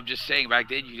now. I'm just saying. Back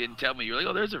then, you didn't tell me. You're like,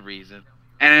 oh, there's a reason.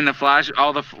 And in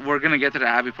the we're gonna get to the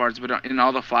Abby parts, but in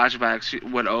all the flashbacks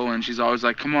with Owen, she's always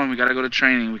like, "Come on, we gotta go to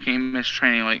training. We can't miss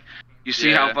training." Like, you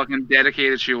see how Yeah. fucking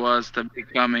dedicated she was to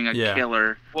becoming a Yeah.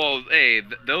 killer. Well, hey,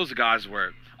 those guys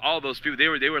were. All those people,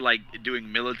 they were like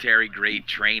doing military grade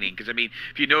training. Because I mean,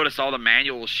 if you notice, all the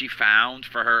manuals she found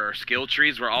for her skill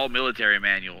trees were all military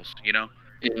manuals. You know.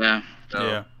 Yeah. So,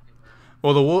 Yeah.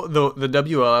 Well, the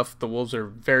WLF, the Wolves are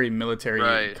very military,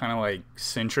 Right. kind of like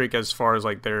centric as far as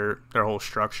like their whole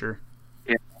structure.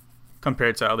 Yeah.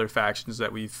 Compared to other factions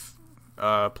that we've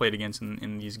played against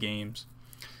in these games.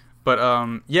 But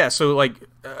yeah, so like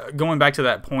going back to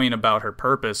that point about her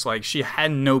purpose, like she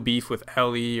had no beef with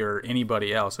Ellie or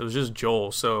anybody else. It was just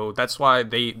Joel. So that's why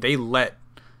they let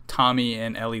Tommy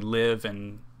and Ellie live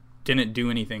and didn't do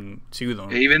anything to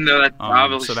them. Even though that's So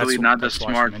obviously that's- not the that's why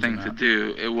she smart mentioned thing to that.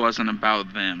 do, it wasn't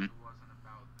about them.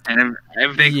 And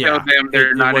if they Yeah, killed them, they're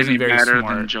it not wasn't any very better than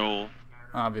smart. Joel.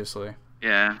 Obviously.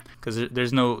 Yeah. Because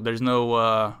there's no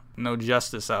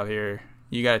justice out here.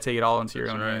 You got to take it all into your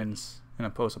That's own right. hands in a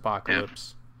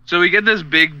post-apocalypse. So we get this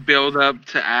big build up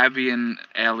to Abby and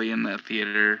Ellie in the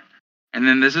theater. And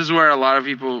then this is where a lot of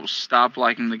people stop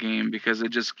liking the game because it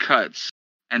just cuts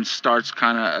and starts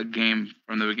kind of a game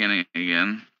from the beginning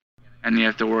again. And you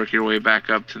have to work your way back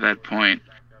up to that point.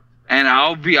 And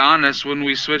I'll be honest, when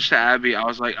we switched to Abby, I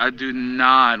was like, I do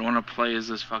not want to play as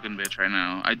this fucking bitch right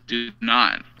now. I do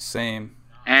not. Same.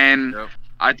 And Yep.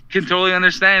 I can totally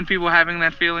understand people having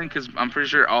that feeling because I'm pretty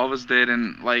sure all of us did.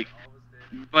 And like,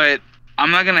 but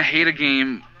I'm not gonna hate a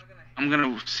game. I'm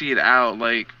gonna see it out.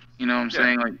 Like, you know what I'm Yeah.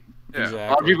 saying? Like, Yeah. Exactly. a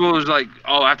lot of people was like,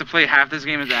 oh, I have to play half this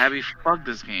game as Abby. Fuck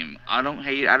this game. I don't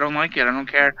hate. I don't like it. I don't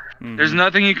care. Mhm. There's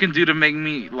nothing you can do to make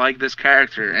me like this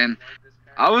character. And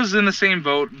I was in the same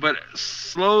boat, but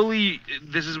slowly,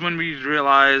 this is when we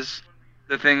realize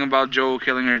the thing about Joel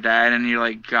killing her dad, and you're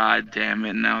like, God damn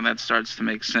it! Now that starts to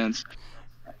make sense.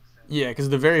 Yeah, because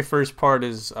the very first part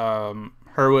is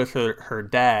her with her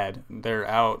dad. They're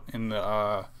out in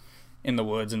the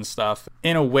woods and stuff.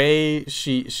 In a way,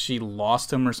 she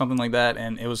lost him or something like that,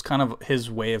 and it was kind of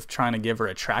his way of trying to give her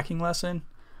a tracking lesson,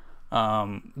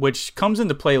 which comes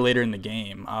into play later in the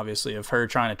game, obviously, of her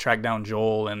trying to track down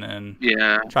Joel and then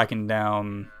Yeah. tracking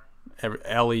down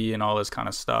Ellie and all this kind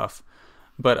of stuff.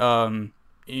 But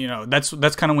you know, that's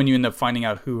kind of when you end up finding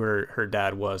out who her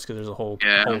dad was, because there's a whole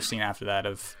scene after that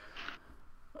of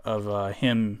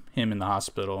him in the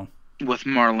hospital. With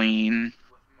Marlene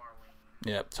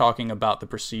Yeah, talking about the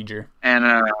procedure and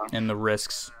and the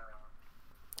risks,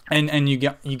 and you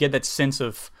get that sense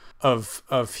of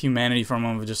humanity from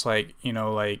them, of just like, you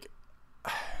know, like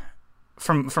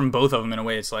from both of them in a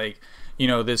way. It's like, you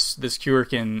know, this cure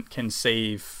can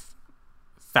save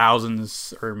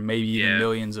thousands or maybe even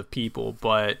millions of people,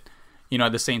 but you know,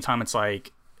 at the same time, it's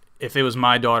like, if it was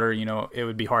my daughter, you know, it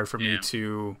would be hard for me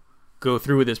to go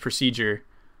through with this procedure,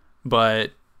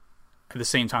 but at the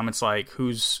same time, it's like,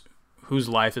 whose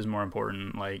life is more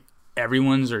important? Like,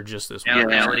 everyone's, or just this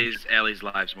one? Ellie's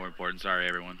life's more important. Sorry,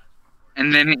 everyone.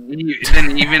 and then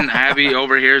even Abby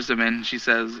overhears them, and she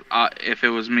says, "If it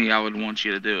was me, I would want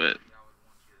you to do it."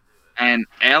 And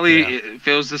Ellie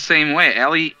feels the same way.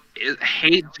 Ellie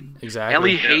hates Exactly.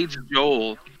 Ellie hates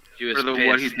Joel She was for pissed.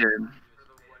 what he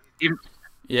did.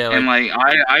 Yeah, And like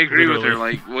I agree with her.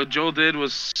 literally. Like, what Joel did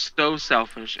was so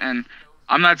selfish, and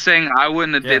I'm not saying I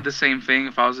wouldn't have did the same thing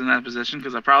if I was in that position,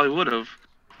 because I probably would have.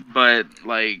 But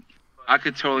like, I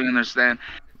could totally understand.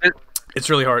 it's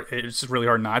really hard. It's really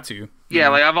hard not to. Yeah,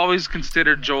 like, I've always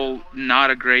considered Joel not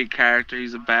a great character.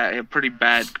 He's a pretty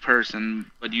bad person.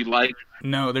 But you like.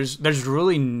 No, there's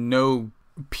really no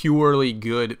purely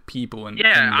good people in these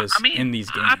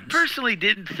games. I personally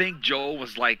didn't think Joel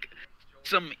was like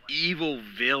some evil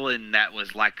villain that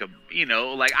was like a, you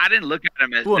know, like, I didn't look at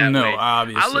him as that way.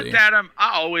 Obviously. I looked at him.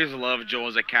 I always loved Joel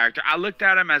as a character. I looked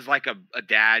at him as like a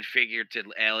dad figure to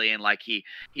Ellie, and like he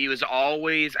was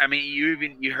always. I mean,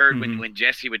 you heard when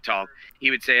Jesse would talk,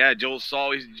 he would say, Joel's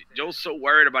so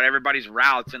worried about everybody's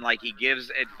routes, and like he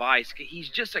gives advice. He's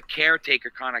just a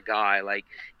caretaker kind of guy, like,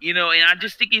 you know. And I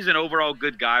just think he's an overall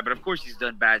good guy. But of course, he's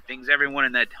done bad things. Everyone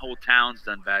in that whole town's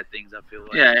done bad things, I feel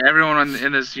like. Yeah, everyone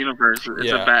in this universe.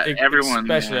 Everyone,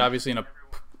 especially obviously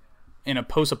in a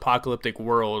post-apocalyptic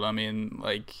world. I mean,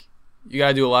 like, you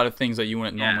gotta do a lot of things that you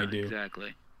wouldn't normally do.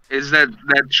 Exactly. Is that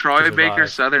Troy To Baker survive.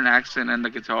 Southern accent and the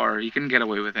guitar? You can get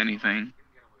away with anything.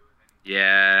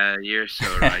 Yeah, you're so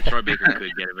right. Troy Baker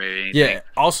could get away with anything. Yeah.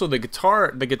 Also, the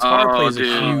guitar plays a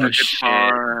dude, huge. the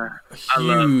guitar. I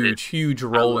loved it. huge I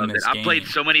role in loved this it. game. I played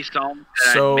so many songs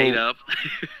that So- I made up.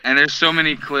 And there's so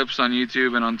many clips on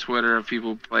YouTube and on Twitter of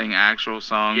people playing actual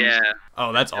songs. Yeah.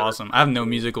 Oh, that's awesome. I have no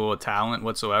musical talent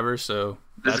whatsoever, so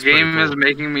This that's pretty game is cool.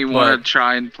 making me want But- to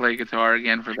try and play guitar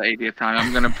again for the 80th time.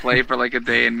 I'm gonna play for like a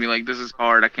day and be like, "This is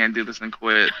hard. I can't do this," and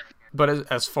quit.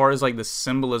 But as far as like the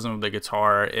symbolism of the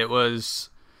guitar, it was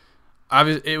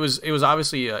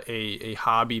obviously a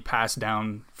hobby passed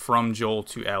down from Joel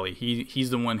to Ellie. He's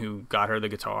the one who got her the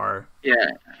guitar. Yeah. In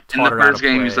Taught the her how first to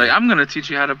game, he's play. like, "I'm gonna teach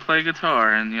you how to play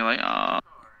guitar," and you're like, "Oh."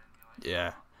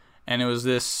 Yeah, and it was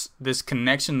this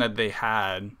connection that they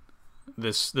had,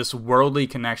 this worldly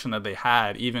connection that they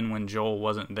had, even when Joel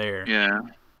wasn't there Yeah.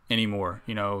 anymore.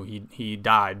 You know, he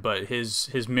died, but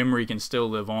his memory can still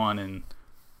live on, and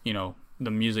you know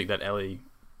the music that Ellie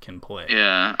can play.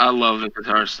 Yeah. I love the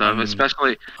guitar stuff,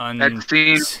 especially that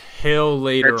scene. Until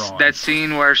later on. That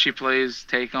scene where she plays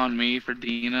 "Take on Me" for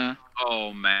Dina.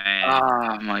 Oh man.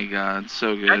 Oh my God,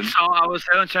 so That good. song, I was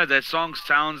telling Chad, that song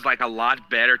sounds like a lot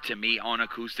better to me on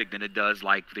acoustic than it does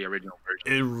like the original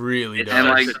version. It really It's does. And,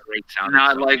 such like, a great sounding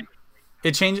Not song. like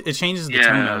It changes the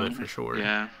tone of it for sure.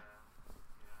 Yeah.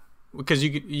 Because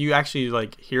you actually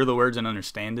like hear the words and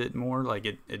understand it more. Like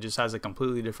it just has a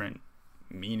completely different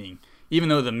meaning. Even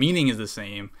though the meaning is the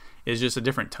same, it's just a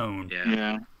different tone. Yeah.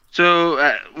 Yeah.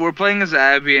 So we're playing as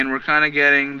Abby, and we're kind of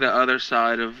getting the other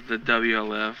side of the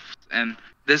WLF. And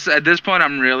at this point,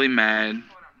 I'm really mad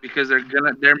because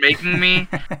they're making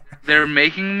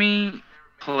me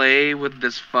play with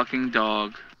this fucking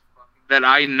dog that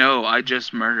I know I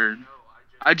just murdered.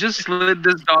 I just slit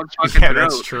this dog's fucking Yeah, throat.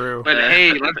 that's true. But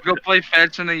hey, let's go play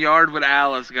fetch in the yard with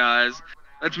Alice, guys.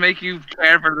 Let's make you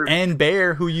care for the. And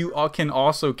Bear, who you all can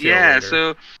also kill Yeah. later.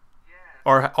 So.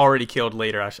 Or already killed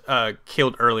later.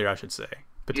 Killed earlier, I should say.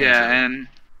 Potentially. Yeah, and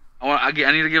I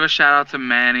need to give a shout out to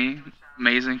Manny,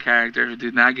 amazing character who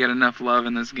did not get enough love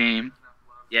in this game.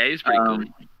 Yeah, he was pretty cool.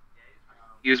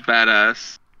 He was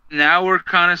badass. Now we're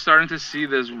kind of starting to see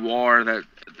this war that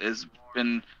has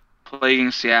been plaguing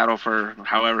Seattle for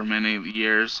however many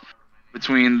years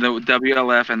between the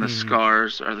WLF and the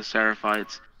Scars or the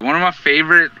Seraphites. One of my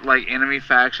favorite enemy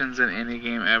factions in any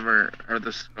game ever are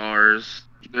the Scars.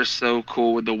 They're so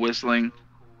cool with the whistling,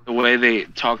 the way they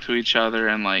talk to each other,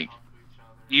 and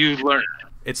you learn.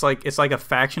 It's like a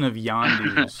faction of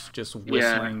Yandus just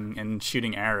whistling and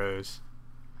shooting arrows.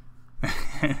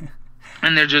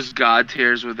 And they're just god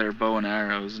tiers with their bow and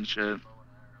arrows and shit.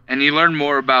 And you learn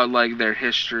more about their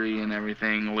history and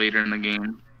everything later in the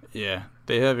game. Yeah,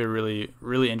 they have a really,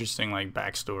 really interesting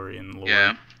backstory and lore.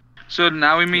 Yeah. So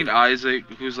now we meet Isaac,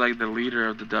 who's the leader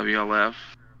of the WLF,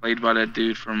 played by that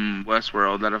dude from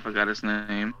Westworld that I forgot his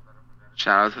name.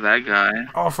 Shout out to that guy.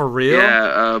 Oh, for real?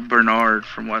 Yeah, Bernard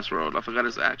from Westworld. I forgot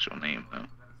his actual name though.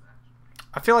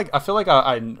 I feel like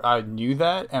I knew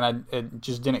that and it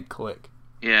just didn't click.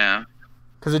 Yeah.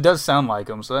 Because it does sound like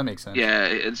him, so that makes sense. Yeah,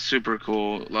 it's super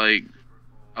cool. I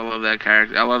love that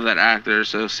character. I love that actor.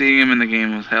 So seeing him in the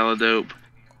game was hella dope.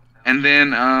 And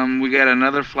then we got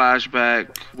another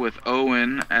flashback with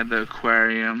Owen at the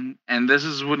aquarium. And this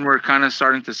is when we're kind of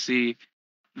starting to see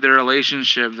the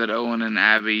relationship that Owen and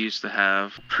Abby used to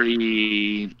have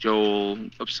pre-Joel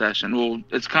obsession. Well,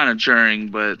 it's kind of during,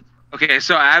 but... Okay,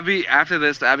 so after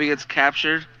this, Abby gets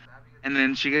captured. And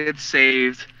then she gets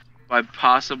saved by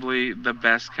possibly the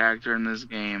best character in this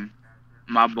game.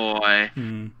 My boy,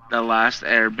 the last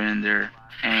airbender,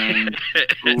 and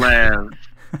Lev.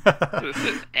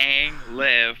 Aang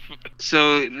Lev.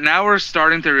 So now we're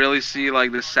starting to really see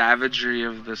the savagery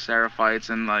of the Seraphites,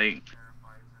 and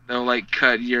they'll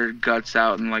cut your guts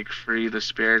out and free the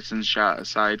spirits and shot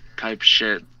aside type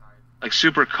shit,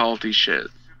 super culty shit.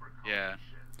 Yeah.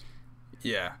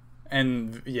 Yeah,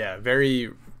 and very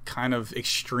kind of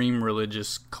extreme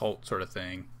religious cult sort of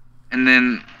thing. And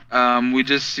then we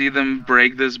just see them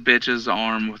break this bitch's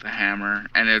arm with a hammer,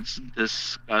 and it's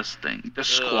disgusting.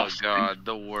 Disgusting. Oh god,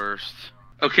 the worst.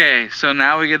 Okay, so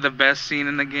now we get the best scene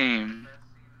in the game.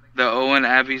 The Owen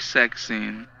Abby sex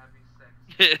scene.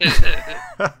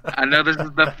 I know this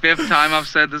is the 5th time I've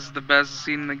said this is the best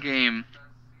scene in the game,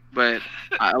 but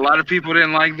a lot of people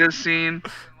didn't like this scene.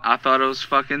 I thought it was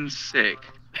fucking sick,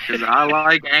 because I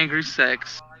like angry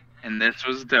sex, and this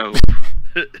was dope.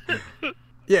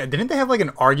 Yeah, didn't they have an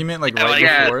argument right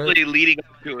before it? Really leading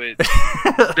up to it.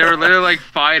 They were literally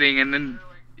fighting, and then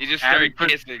You just started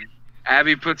kissing.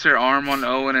 Abby puts her arm on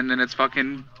Owen, and then it's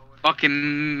fucking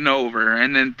over.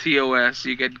 And then TOS,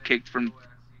 you get kicked from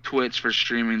Twitch for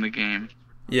streaming the game.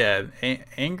 Yeah,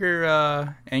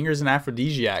 anger's an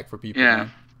aphrodisiac for people. Yeah.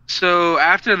 Man. So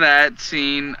after that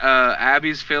scene,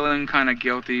 Abby's feeling kind of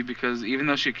guilty because even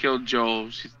though she killed Joel,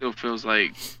 she still feels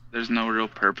like there's no real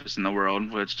purpose in the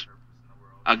world. Which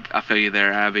I feel you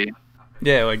there, Abby.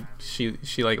 Yeah, like she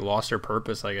like lost her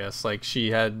purpose, I guess. Like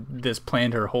she had this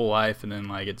planned her whole life, and then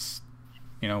like it's,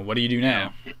 what do you do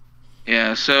now?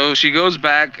 Yeah. So she goes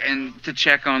back and to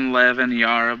check on Lev and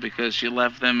Yara because she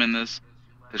left them in this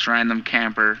random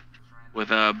camper with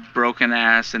a broken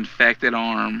ass, infected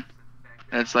arm.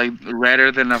 That's like redder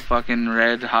than a fucking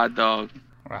red hot dog.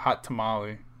 Or a hot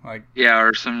tamale, like. Yeah,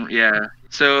 or some, yeah.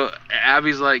 So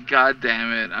Abby's like, God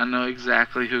damn it, I know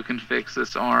exactly who can fix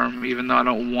this arm, even though I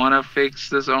don't want to fix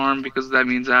this arm because that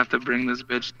means I have to bring this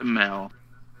bitch to Mel.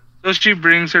 So she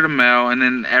brings her to Mel, and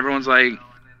then everyone's like,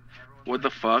 what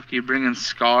the fuck? You bringing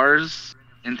scars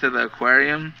into the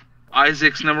aquarium?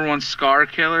 Isaac's #1 scar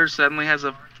killer suddenly has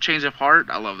a change of heart.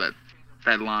 I love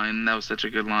that line. That was such a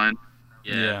good line.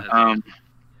 Yeah.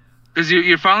 Because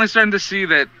you're finally starting to see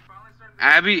that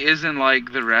Abby isn't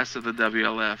like the rest of the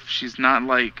WLF. She's not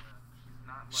like...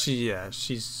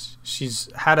 She's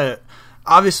had a...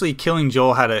 Obviously, killing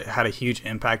Joel had a huge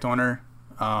impact on her,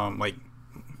 like,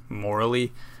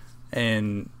 morally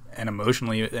and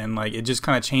emotionally, and, like, it just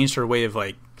kind of changed her way of,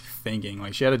 like, thinking.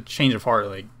 Like, she had a change of heart,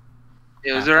 like...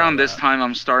 It was around this time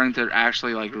I'm starting to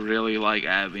actually, like, really like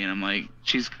Abby, and I'm like,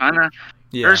 she's kind of...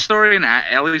 Yeah. Her story and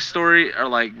Ellie's story are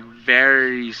like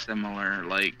very similar,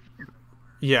 like.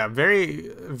 Yeah, very,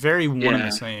 very one and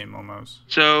the same almost.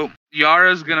 So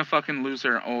Yara's gonna fucking lose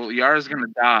her. Oh, Yara's gonna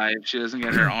die if she doesn't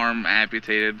get her arm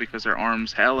amputated because her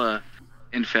arm's hella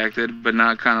infected, but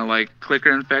not kind of like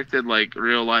clicker infected, like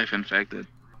real life infected.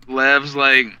 Lev's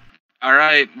like, all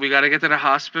right, we gotta get to the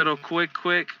hospital quick.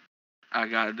 I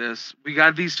got this. We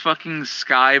got these fucking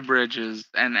sky bridges,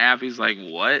 and Abby's like,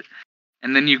 what?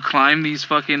 And then you climb these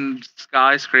fucking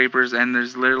skyscrapers, and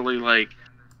there's literally, like,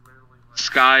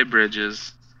 sky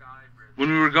bridges.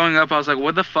 When we were going up, I was like,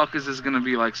 what the fuck is this going to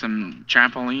be, like, some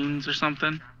trampolines or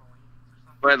something?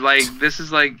 But, like, this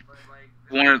is, like,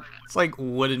 It's like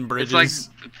wooden bridges. It's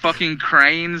like fucking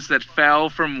cranes that fell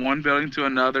from one building to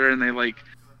another, and they, like,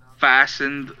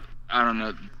 fastened... I don't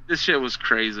know. This shit was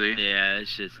crazy. Yeah, this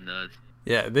shit's nuts.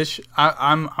 Yeah,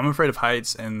 I'm afraid of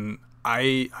heights, and...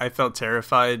 I felt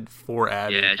terrified for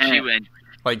Abby. Yeah, she went,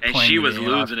 like, and she was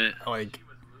losing it. Like,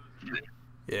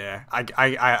 yeah,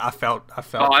 I felt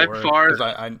for her because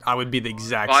I would be the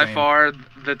exact same. By far,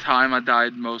 the time I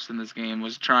died most in this game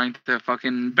was trying to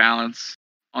fucking balance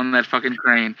on that fucking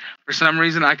crane. For some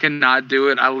reason, I could not do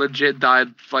it. I legit died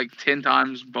like 10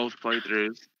 times both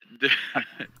playthroughs.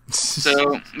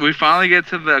 So we finally get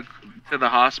to the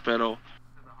hospital,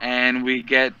 and we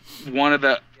get one of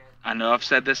the. I know I've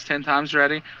said this 10 times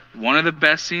already. One of the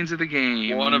best scenes of the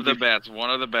game. One of the best.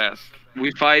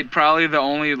 We fight probably the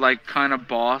only, like, kind of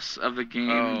boss of the game.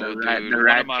 Oh, the Rat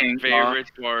Rat of my King favorite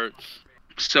parts.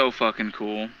 So fucking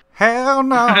cool. Hell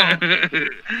no.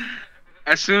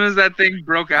 As soon as that thing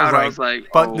broke out, I was like,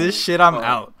 fuck this shit, I'm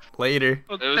out. Later.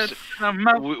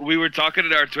 We were talking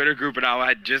in our Twitter group, and I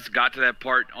had just got to that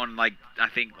part on, like, I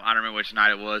don't remember which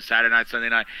night it was, Saturday night, Sunday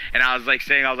night, and I was like,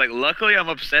 luckily I'm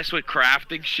obsessed with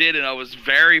crafting shit, and I was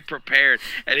very prepared.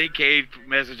 And he came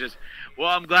messages, well,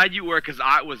 I'm glad you were, because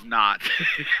I was not.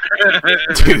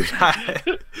 Dude,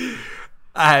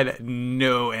 I had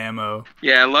no ammo.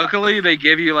 Yeah, luckily they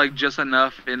give you like just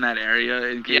enough in that area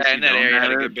in case in that area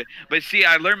had a good bit. But see,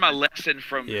 I learned my lesson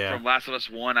from Last of Us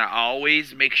 1. I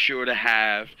always make sure to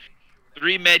have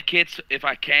 3 med kits if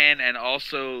I can, and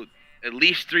also at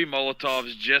least 3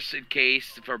 Molotovs just in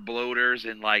case for bloaters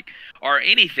and or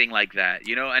anything like that,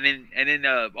 And then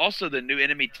also the new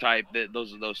enemy type,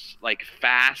 those like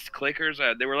fast clickers.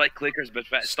 They were like clickers but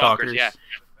fast stalkers. Yeah.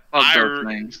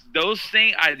 Those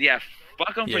things.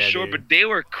 Fuck them for sure, but they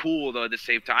were cool though at the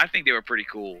same time. I think they were pretty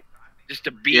cool, just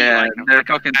to be they're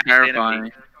fucking terrifying.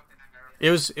 Enemy.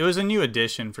 It was a new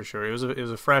addition for sure. It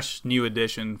was a fresh new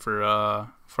addition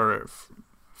for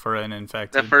an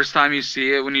infected. The first time you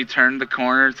see it, when you turn the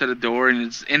corner to the door and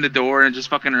it's in the door and it just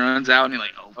fucking runs out and you're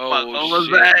like, oh fuck, what was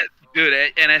that? Dude,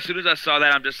 and as soon as I saw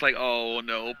that, I'm just like, oh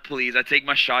no, please. I take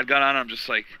my shotgun on, I'm just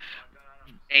like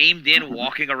aimed in,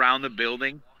 walking around the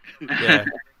building. Yeah.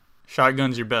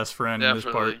 Shotgun's your best friend in this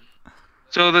part.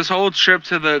 So this whole trip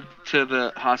to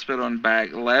the hospital and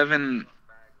back, Lev and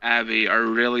Abby are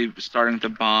really starting to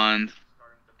bond,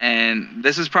 and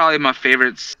this is probably my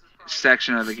favorite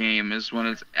section of the game is when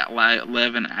it's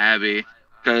Lev and Abby,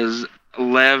 because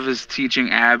Lev is teaching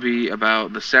Abby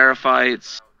about the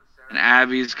Seraphites, and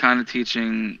Abby's kind of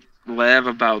teaching Lev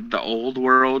about the old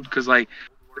world, because like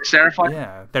the Seraphites.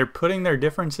 Yeah, they're putting their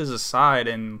differences aside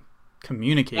and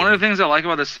communicating. One of the things I like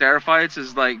about the Seraphites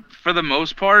is, like, for the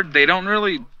most part, they don't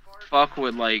really fuck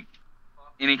with, like,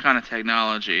 any kind of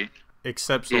technology.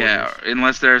 Except soldiers. Yeah,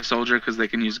 unless they're a soldier because they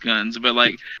can use guns. But,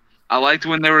 like, I liked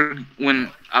when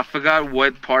I forgot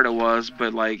what part it was,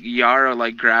 but, like, Yara,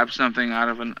 like, grabbed something out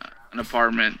of an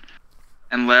apartment,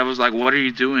 and Lev was like, "What are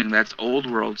you doing? That's old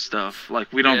world stuff.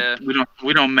 Like, we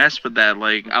don't mess with that."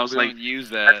 Like, I was like, use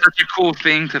that. that's such a cool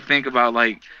thing to think about.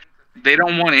 Like, they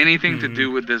don't want anything to do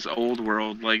with this old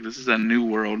world. Like, this is a new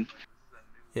world.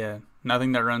 Yeah,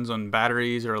 nothing that runs on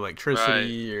batteries or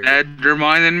electricity. Or That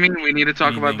reminded me we need to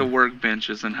talk about the anything.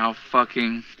 workbenches and how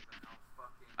fucking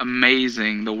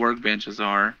amazing the workbenches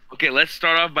are. Okay, let's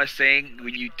start off by saying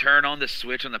when you turn on the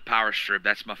switch on the power strip,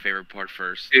 that's my favorite part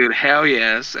first. Dude, hell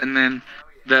yes. And then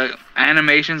the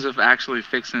animations of actually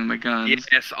fixing the guns.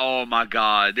 Yes, oh my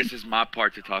god, this is my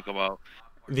part to talk about.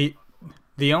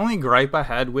 The only gripe I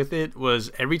had with it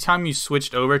was every time you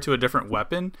switched over to a different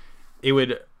weapon, you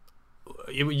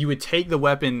would take the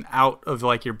weapon out of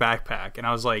like your backpack, and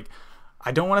I was like,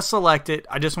 I don't want to select it.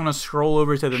 I just want to scroll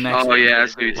over to the next. Oh yeah,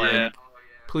 Like, yeah.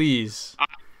 Please.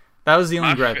 That was the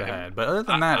only I gripe I feel- had. But other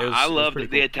than that, it was. I it was love pretty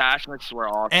the cool. attachments were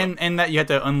awesome. And that you had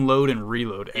to unload and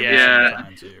reload every Yeah. single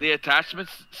time too. The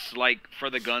attachments, like, for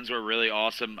the guns were really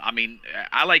awesome. I mean,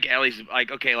 I like Ellie's,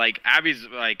 like, okay, like, Abby's,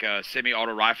 like,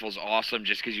 semi-auto rifle is awesome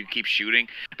just because you keep shooting.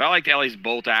 But I liked Ellie's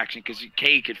bolt action because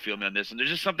Kay could feel me on this. And there's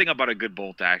just something about a good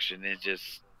bolt action. It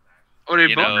just, Oh, they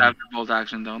you both know. have the bolt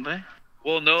action, don't they?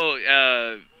 well, no,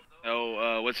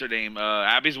 what's her name?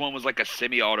 Abby's one was like a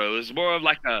semi-auto. It was more of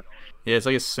like a, Yeah, it's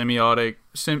like a semi-auto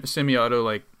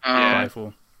like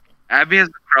rifle. Abby has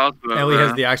the crossbow. Ellie has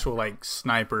bro. the actual like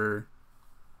sniper.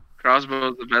 Crossbow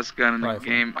is the best gun in the Rifle.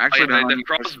 game. oh, Actually, yeah, the the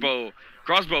hunting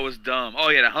crossbow was dumb. Oh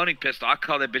yeah, the hunting pistol. I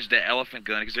call that bitch the elephant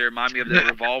gun because it remind me of the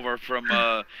revolver from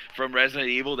Resident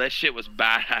Evil. That shit was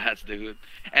badass, dude.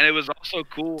 And it was also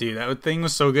cool. Dude, that thing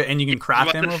was so good, and you can I craft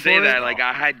was about ammo to say for that. it. Like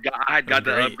I had got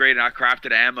the great. upgrade and I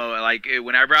crafted ammo. And, like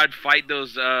whenever I'd fight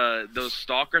those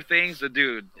stalker things,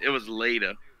 dude, it was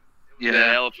later. The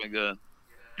Yeah. elephant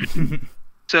gun.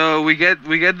 So we get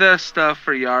the stuff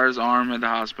for Yara's arm at the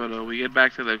hospital. We get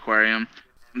back to the aquarium.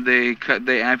 They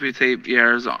amputate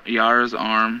Yara's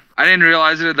arm. I didn't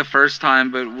realize it the first time,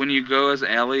 but when you go as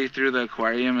Ellie through the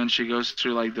aquarium and she goes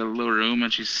through like the little room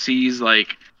and she sees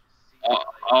like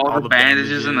all the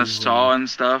bandages and the bandages saw and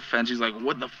stuff, and she's like,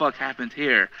 "What the fuck happened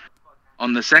here?"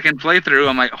 On the second playthrough,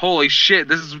 I'm like, "Holy shit!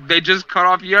 They just cut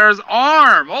off Yara's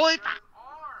arm! Holy!"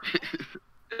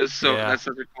 So Yeah. that's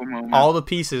such a cool moment. All the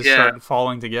pieces Yeah. start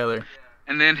falling together.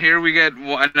 And then here we get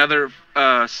another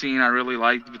scene I really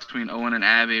liked between Owen and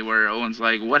Abby, where Owen's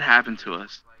like, "What happened to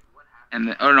us?" And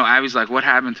then, oh no, Abby's like, "What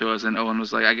happened to us?" And Owen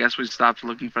was like, "I guess we stopped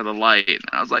looking for the light." And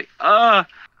I was like,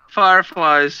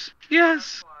 fireflies,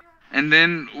 yes. And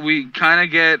then we kind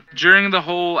of get during the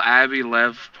whole Abby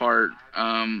Lev part,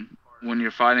 when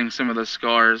you're fighting some of the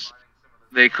scars,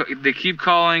 they keep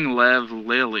calling Lev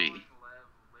Lily,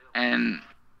 and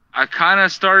I kind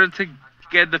of started to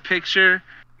get the picture.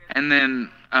 And then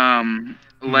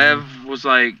Lev was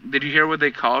like, "Did you hear what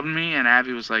they called me?" And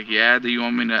Abby was like, "Yeah. Do you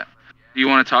want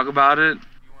to talk about it?"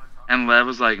 And Lev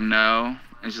was like, "No."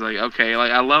 And she's like, "Okay."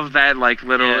 Like, I love that like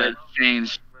little Yeah.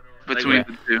 exchange between Like,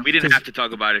 the two. We didn't have to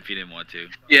talk about it if you didn't want to.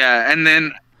 Yeah. And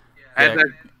then at Yeah.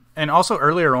 the, And also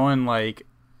earlier on, like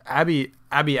Abby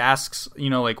asks,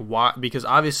 like why? Because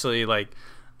obviously, like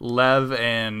Lev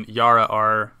and Yara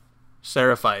are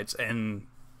Seraphites, and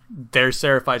they're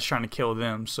Seraphites trying to kill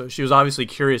them. So she was obviously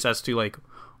curious as to like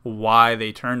why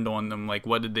they turned on them. Like,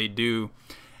 what did they do?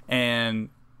 And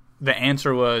the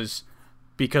answer was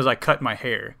because I cut my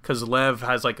hair. Because Lev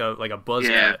has like a buzz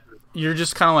Yeah. cut. You're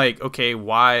just kind of like, okay,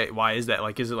 why is that?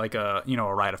 Like, is it like a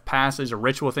a rite of passage, a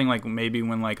ritual thing? Like maybe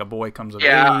when like a boy comes of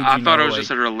yeah, age. I thought it was like,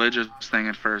 just a religious thing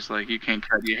at first. Like, you can't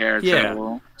cut your hair. It's Yeah.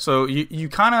 illegal. So you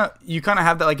kind of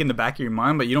have that like in the back of your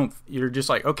mind, but you're just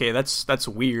like, okay, that's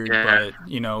weird. Yeah.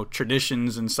 But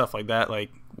traditions and stuff like that, like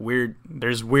weird.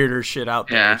 There's weirder shit out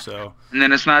there. Yeah. So And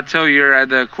then it's not till you're at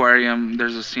the aquarium,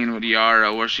 there's a scene with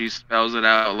Yara where she spells it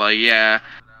out like, yeah,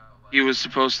 he was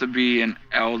supposed to be an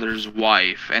elder's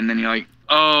wife. And then you're like,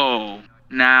 oh,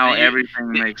 now And you-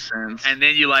 everything makes sense. And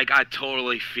then I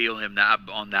totally feel him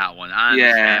on that one. I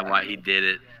understand why he did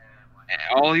it.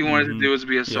 All he wanted Mhm. to do was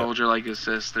be a Yeah. soldier like his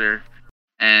sister.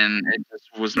 And it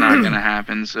just was not going to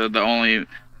happen. So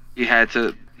he had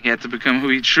to become who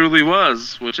he truly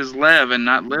was, which is Lev and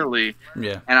not Lily.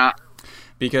 yeah, And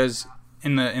because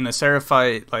in the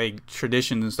Seraphite like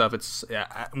traditions and stuff, it's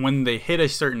when they hit a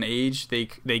certain age, they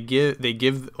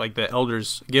give like the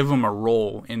elders give them a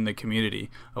role in the community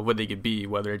of what they could be,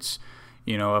 whether it's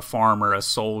a farmer, a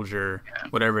soldier,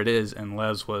 whatever it is, and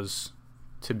Lev's was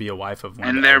to be a wife of one.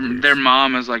 And of the elders. their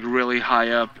mom is like really high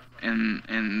up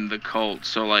in the cult,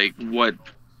 so like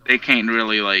they can't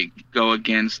really like go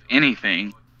against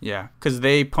anything. Yeah, because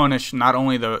they punish not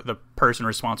only the person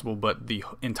responsible, but the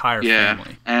entire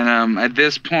family. And at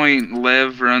this point,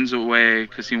 Lev runs away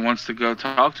because he wants to go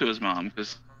talk to his mom,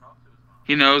 because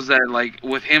he knows that like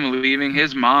with him leaving,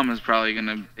 his mom is probably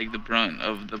gonna take the brunt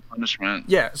of the punishment.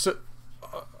 Yeah. So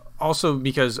also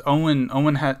because Owen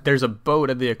had, there's a boat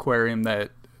at the aquarium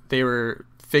that they were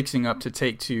fixing up to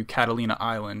take to Catalina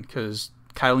Island, because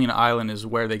Catalina Island is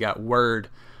where they got word.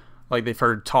 Like, they've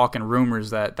heard talk and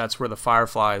rumors that that's where the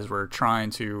Fireflies were trying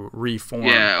to reform.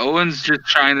 Yeah, Owen's just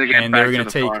trying to get and back they were going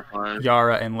to to take Fireflies.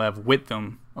 Yara and Lev with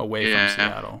them away Yeah. from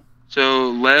Seattle. So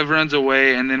Lev runs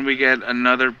away, and then we get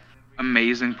another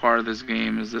amazing part of this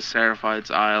game is the Seraphites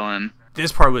Island.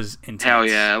 This part was intense. Hell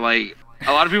yeah! Like,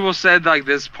 a lot of people said like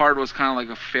this part was kind of like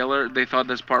a filler. They thought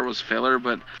this part was filler,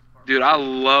 but dude, I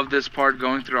love this part,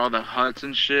 going through all the huts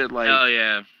and shit. Like, Hell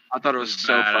yeah. I thought it was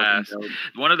so Badass. fucking dope.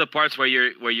 One of the parts where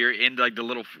you're in like the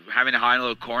little having to hide in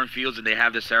little cornfields, and they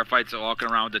have the Seraphites walking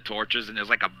around with the torches, and there's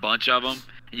like a bunch of them,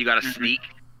 and you gotta sneak.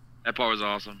 That part was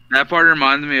awesome. That part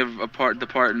reminded me of the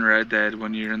part in Red Dead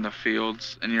when you're in the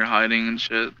fields and you're hiding and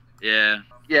shit. Yeah.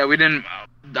 Yeah, we didn't.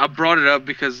 I brought it up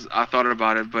because I thought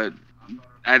about it, but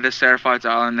at the Seraphites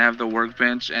Island, they have the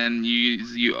workbench, and you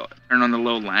turn on the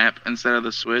little lamp instead of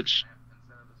the switch.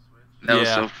 That was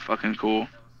so fucking cool.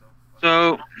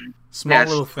 So Small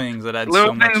little things that add little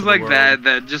so much things to the like world.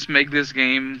 that just make this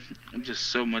game just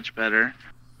so much better.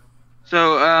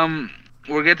 So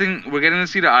we're getting to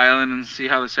see the island and see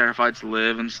how the Seraphites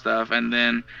live and stuff, and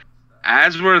then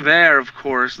as we're there, of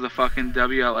course, the fucking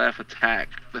WLF attack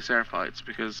the Seraphites,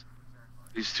 because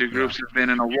these two groups have been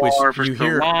in a war for so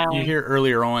long. You hear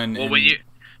earlier on Well,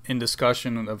 in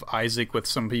discussion of Isaac with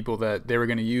some people that they were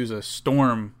going to use a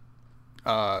storm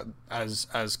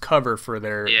as cover for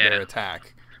their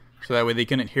attack, so that way they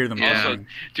couldn't hear them. Also,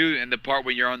 dude, and the part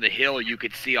when you're on the hill, you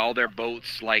could see all their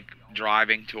boats like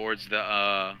driving towards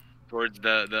the Dude,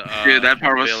 that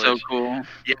part was so village. cool.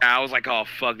 Yeah, I was like, oh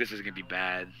fuck, this is gonna be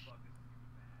bad.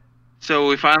 So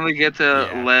we finally get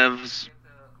to Lev's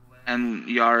and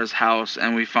Yara's house,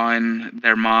 and we find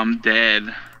their mom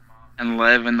dead, and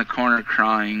Lev in the corner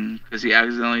crying because he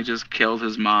accidentally just killed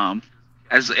his mom.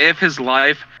 As if his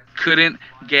life couldn't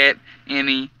get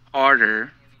any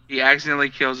harder, he accidentally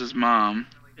kills his mom.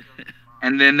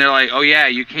 And then they're like, oh yeah,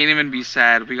 you can't even be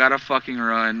sad. We gotta fucking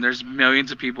run. There's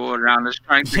millions of people around us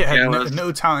trying to kill us.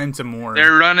 No time to mourn.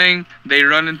 They're running. They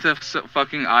run into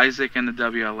fucking Isaac and the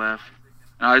WLF.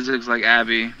 And Isaac's like,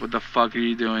 Abby, what the fuck are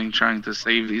you doing trying to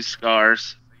save these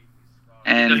scars?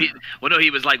 And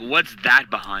he was like, what's that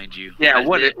behind you? yeah,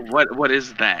 what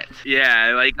is that?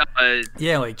 Yeah, like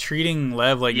like treating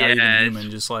Lev like not even human,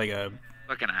 just like a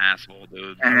fucking asshole,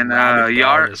 dude. And rabid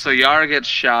dog or something. Yara gets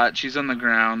shot. She's on the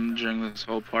ground during this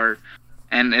whole part,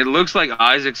 and it looks like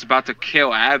Isaac's about to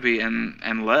kill Abby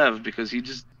and Lev, because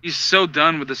he's so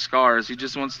done with the scars. He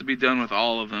just wants to be done with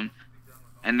all of them.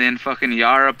 And then fucking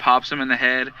Yara pops him in the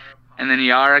head, and then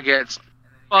Yara gets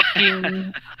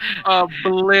fucking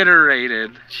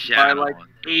obliterated by like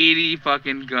 80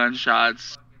 fucking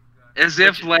gunshots. As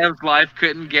if Lev's life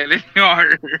couldn't get any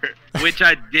harder. Which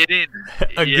I didn't.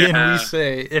 Again, we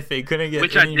say if it couldn't get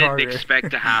which any I didn't harder.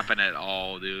 expect to happen at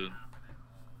all, dude.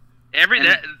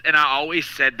 And I always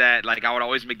said that, like, I would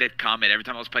always make that comment every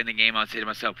time I was playing the game. I would say to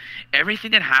myself,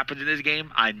 everything that happens in this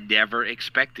game, I never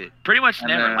expected. Pretty much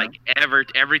never, like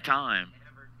every time.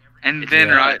 And then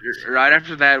right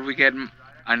after that, we get.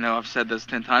 I know I've said this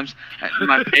 10 times.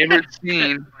 My favorite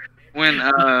scene when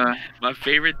my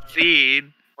favorite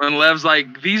scene. When Lev's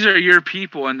like, these are your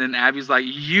people, and then Abby's like,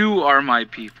 you are my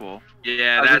people.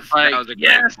 Yeah, that was a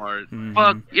great part.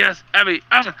 Fuck, yes, Abby.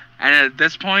 And at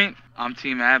this point, I'm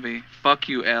Team Abby. Fuck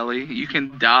you, Ellie. You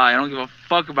can die. I don't give a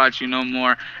fuck about you no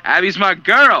more. Abby's my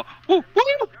girl. Woo,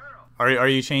 woo. Are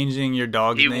you changing your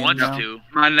dog's name? He wants now? to.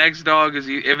 My next dog is,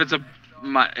 if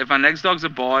my next dog's a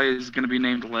boy, it's gonna be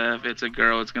named Lev. If it's a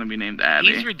girl, it's gonna be named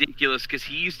Abby. He's ridiculous because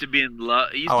he used to be in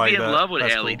love. He used to like be in that. love with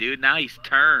That's Ellie, cool. dude. Now he's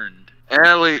turned.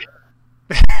 Ellie.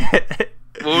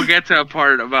 We'll get to a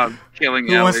part about killing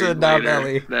Who Ellie wants to adopt later.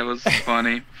 Ellie? That was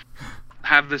funny.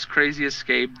 Have this crazy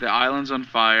escape. The island's on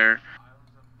fire.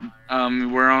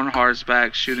 We're on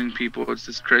horseback shooting people. It's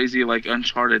this crazy, like,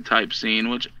 Uncharted type scene,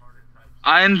 which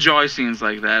I enjoy scenes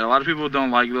like that. A lot of people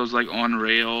don't like those, like, on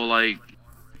rail, like,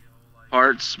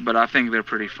 parts, but I think they're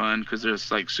pretty fun because they're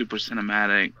just, like, super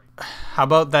cinematic. How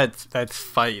about that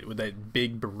fight with that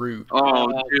big brute? Oh,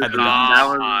 dude, At the that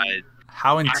was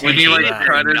How intense When he is like that?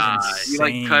 cut It's his, he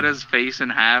like insane. cut his face in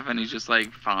half, and he's just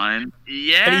like fine.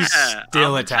 Yeah. And he's still I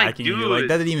was like, attacking you. Like dude,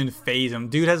 that didn't even phase him.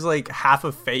 Dude has like half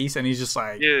a face, and he's just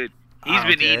like, Dude, I he's don't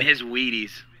been care. eating his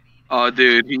Wheaties. Oh,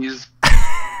 dude,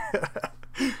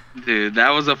 dude, that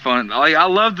was a fun. Like, I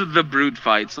love the brute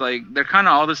fights. Like, they're kind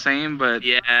of all the same, but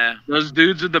Yeah. those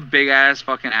dudes with the big ass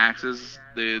fucking axes,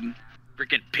 dude.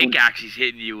 Freaking pickaxe he's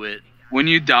hitting you with. When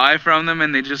you die from them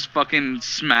and they just fucking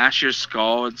smash your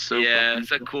skull, it's so. Yeah, fucking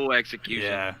it's a cool execution.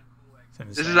 yeah.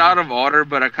 This is out of order,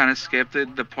 but I kind of skipped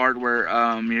it. The part where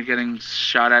you're getting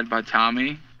shot at by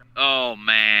Tommy. Oh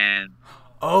man.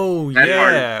 Oh That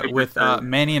part yeah, is super with cool.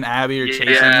 Manny and Abby are chasing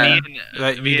Yeah. him.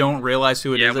 That you don't realize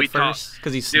who it is we at first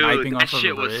because he's Dude, sniping that off of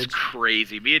shit a was bridge.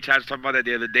 crazy. Me and Chad was talking about that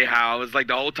the other day. How I was like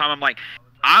the whole time I'm like,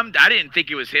 I didn't think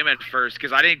it was him at first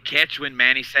because I didn't catch when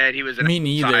Manny said he was an Me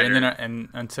neither. And outsider then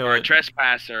until or a it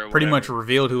trespasser. Or pretty much whatever.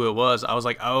 revealed who it was, I was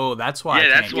like, oh, that's why. Yeah, I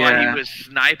that's can't why get Yeah. him. he was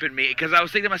sniping me. Because I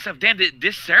was thinking to myself, damn,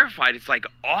 this Seraphite is like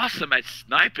awesome at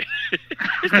sniping.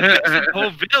 It's the best in the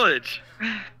whole village.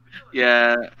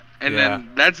 Yeah, and Yeah. then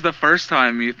that's the first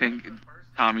time you think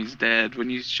Tommy's dead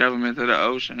when you shove him into the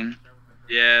ocean.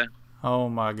 Yeah. Oh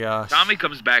my gosh. Tommy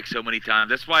comes back so many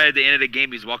times. That's why at the end of the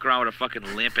game he's walking around with a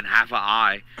fucking limp and half an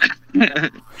eye.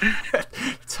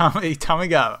 Tommy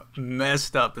got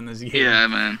messed up in this game. Yeah,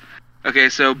 man. Okay,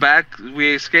 so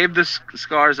we escaped the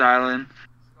Scars Island,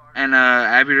 and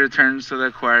Abby returns to the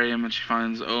aquarium, and she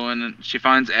finds Owen, and she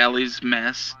finds Ellie's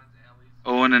mess.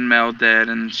 Owen and Mel dead,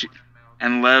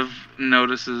 and Lev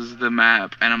notices the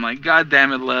map, and I'm like, God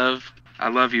damn it, Lev, I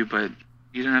love you, but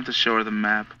you didn't have to show her the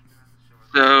map.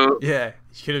 So Yeah,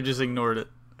 you could have just ignored it.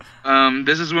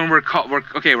 this is when we're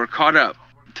caught up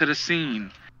to the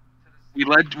scene. We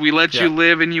let Yeah. you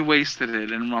live and you wasted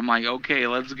it, and I'm like, okay,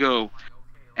 let's go.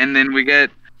 And then we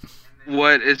get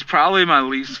what is probably my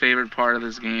least favorite part of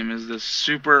this game is this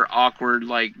super awkward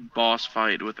like boss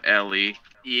fight with Ellie.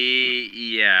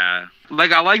 Yeah.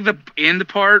 Like I like the end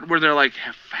part where they're like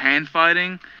hand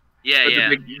fighting. Yeah, But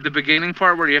yeah. the beginning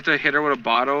part where you have to hit her with a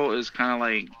bottle is kind of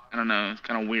like, I don't know, it's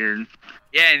kind of weird.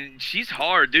 Yeah, and she's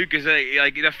hard, dude, because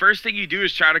like the first thing you do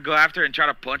is try to go after her and try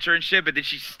to punch her and shit, but then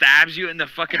she stabs you in the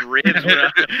fucking ribs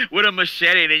with a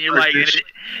machete, and then you're like,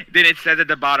 then it says at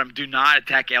the bottom, do not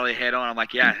attack Ellie head on. I'm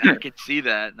like, yeah, I can see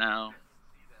that now.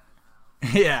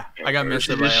 Yeah, I got messed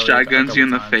She up by just Elliot a shotguns you in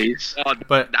the couple times. face. Oh,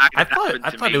 But that I thought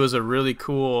happened to it me. was a really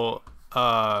cool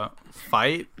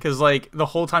fight because like the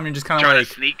whole time you're just kind of Trying like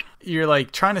to sneak. you're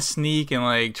like trying to sneak and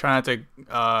like trying not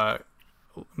to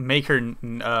make her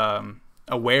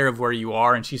aware of where you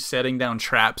are, and she's setting down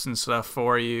traps and stuff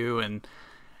for you,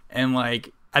 and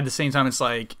like at the same time it's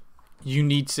like you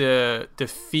need to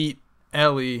defeat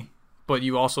Ellie, but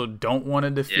you also don't want to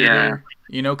defeat Yeah. her,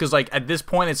 you know, because like at this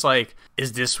point it's like,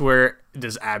 is this where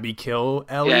does Abby kill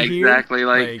Ellie Yeah, here? exactly,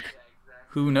 like-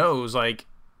 who knows, like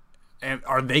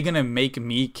are they gonna make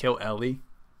me kill Ellie?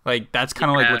 Like that's kind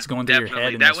of like Yeah, what's going through your definitely.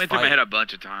 head in That this went fight. through my head a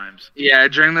bunch of times. Yeah,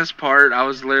 during this part, I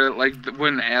was literally like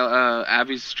when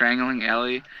Abby's strangling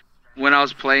Ellie. When I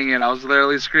was playing it, I was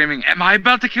literally screaming, "Am I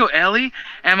about to kill Ellie?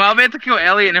 Am I about to kill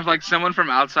Ellie?" And if like someone from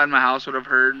outside my house would have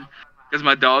heard, because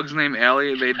my dog's named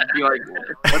Ellie, they'd be like,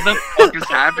 "What the fuck is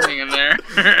happening in there?"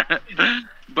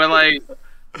 But like,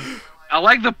 I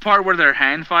like the part where they're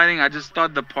hand fighting. I just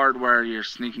thought the part where you're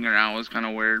sneaking around was kind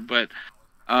of weird. But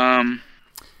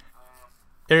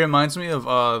It reminds me of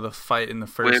the fight in the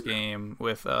first With- game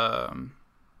with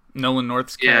Nolan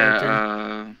North's character.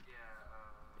 yeah.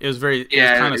 It was very,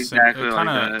 Yeah, kind of exactly like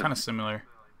that. kind of similar.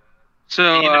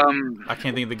 So I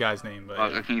can't think of the guy's name, but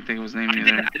fuck, I can't think of his name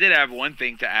either. I did have one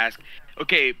thing to ask.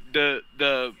 Okay,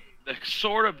 the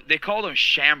sort of, they call them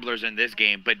shamblers in this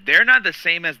game, but they're not the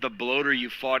same as the bloater you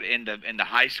fought in the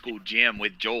high school gym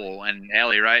with Joel and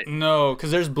Ellie, right? no,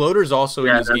 because there's bloaters also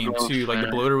Yeah, in this there's game both, too. Like the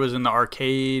yeah. bloater was in the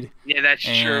arcade, Yeah, that's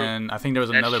true. and I think there was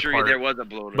That's another true. part. There was a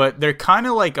bloater. But they're kind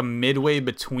of like a midway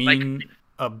between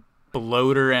a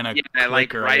bloater and a yeah,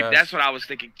 like clicker, I right. guess. That's what I was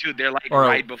thinking too. They're like Or a-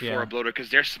 right before yeah. a bloater because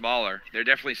they're smaller. They're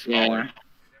definitely smaller.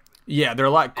 Yeah, they're a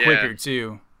lot Yeah. quicker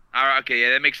too. Okay,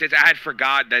 yeah, that makes sense. I had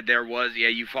forgot that there was. Yeah,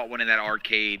 you fought one in that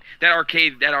arcade. That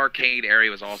arcade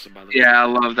area was awesome, by the way. Yeah, I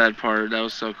love that part. That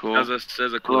was so cool. that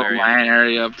was a cool Little area. LAN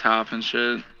area up top and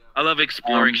shit. I love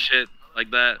exploring Um, shit like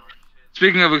that.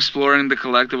 Speaking of exploring, the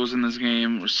collectibles in this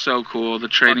game were so cool. The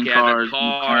trading Fuck yeah, cards, the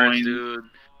and cards, coins. dude.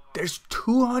 There's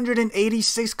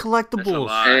 286 collectibles.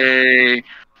 lot. Hey,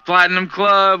 Platinum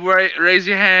Club, raise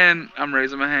your hand. I'm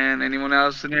raising my hand. Anyone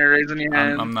else in here raising your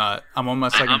hand? I'm not. I'm on my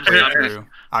second I'm playthrough.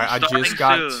 I starting just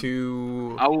got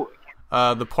soon. to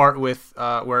the part with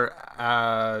where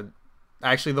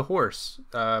actually the horse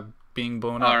being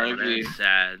blown up. Alright. Oh, that's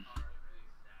sad.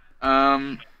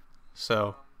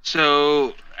 So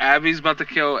So Abby's about to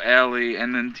kill Ellie,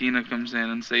 and then Dina comes in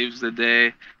and saves the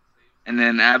day. And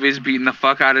then Abby's beating the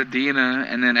fuck out of Dina,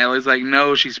 and then Ellie's like,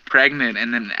 no, she's pregnant.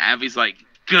 And then Abby's like,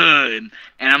 good.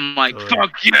 And I'm like, So,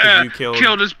 fuck yeah, you killed-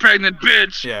 kill this pregnant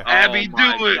bitch. Yeah. Abby, oh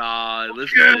my do it. God.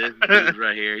 Listen to this dude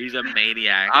right here. He's a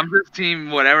maniac. I'm just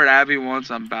team whatever Abby wants,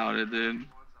 I'm about it, dude.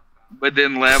 But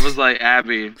then Lev was like,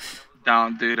 Abby,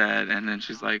 don't do that. And then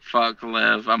she's like, fuck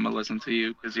Lev, I'm gonna listen to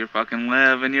you because you're fucking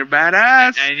Lev and you're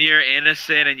badass. And you're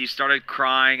innocent, and you started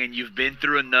crying, and you've been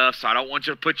through enough, so I don't want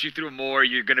you to put you through more.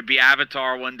 You're gonna be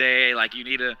Avatar one day. Like, you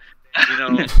need to, you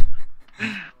know.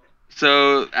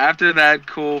 So after that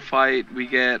cool fight, we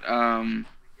get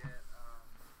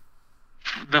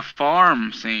the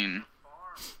farm scene,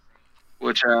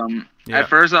 which Yeah. at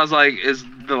first I was like, is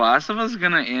The Last of Us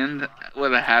gonna end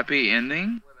with a happy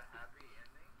ending?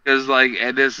 Because like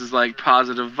this is like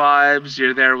positive vibes.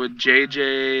 You're there with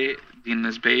JJ,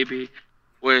 Dina's baby,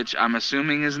 which I'm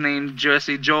assuming is named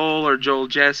Jesse Joel or Joel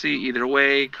Jesse. Either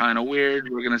way, kind of weird.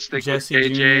 We're gonna stick Jesse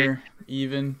with JJ. Jr.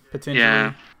 even potentially.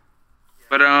 Yeah.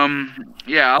 But yeah, I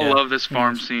Yeah. love this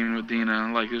farm scene with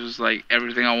Dina. Like, it was like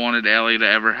everything I wanted Ellie to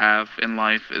ever have in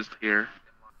life is here.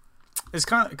 It's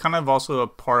kind of also a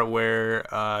part where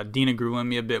Dina grew on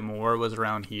me a bit more was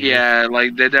around here. Yeah,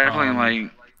 like they definitely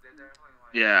Um,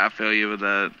 yeah, I feel you with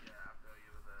that.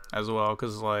 as well,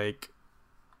 because like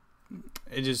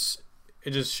it just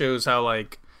shows how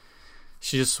like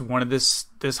she just wanted this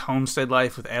homestead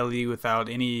life with Ellie without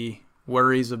any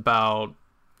worries about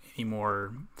any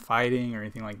more fighting or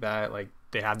anything like that. Like,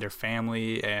 they had their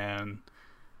family and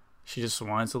she just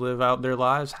wanted to live out their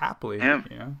lives happily.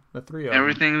 Yep. You know, the three of them.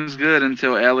 Everything was good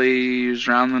until Ellie's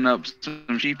rounding up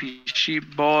some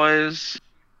sheep boys,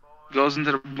 goes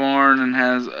into the barn and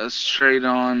has a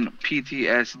straight-on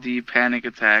PTSD panic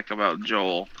attack about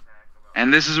Joel.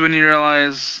 And this is when you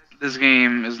realize this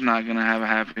game is not going to have a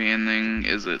happy ending,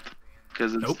 is it?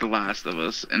 Because it's Nope. The Last of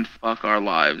Us, and fuck our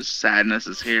lives. Sadness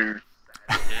is here.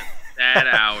 Sad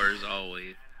hours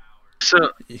always.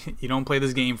 So, You don't play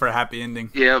this game for a happy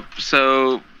ending. yep,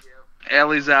 so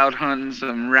Ellie's out hunting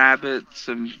some rabbits,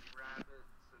 and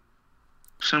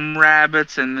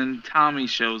then Tommy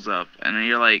shows up, and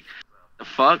you're like, the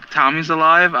fuck? Tommy's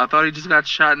alive? I thought he just got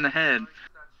shot in the head.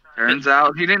 Turns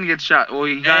out he didn't get shot. Well,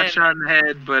 he got shot in the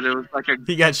head, but it was like a...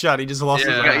 He got shot. He just lost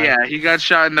his eye. Yeah, he got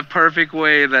shot in the perfect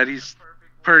way that he's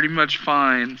pretty much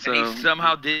fine, so... And he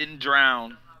somehow didn't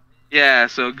drown. Yeah,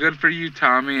 so good for you,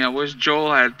 Tommy. I wish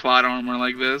Joel had plot armor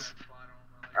like this.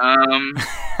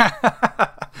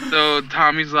 So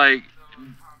Tommy's like,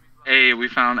 hey, we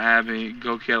found Abby.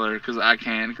 Go kill her, because I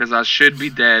can. Because I should be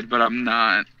dead, but I'm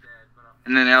not.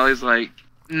 And then Ellie's like,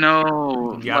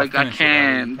 no, You gotta like, I finish it,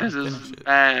 can't. Ellie. You This gotta is finish it."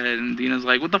 bad. And Dina's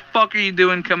like, what the fuck are you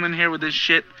doing coming here with this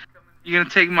shit? You gonna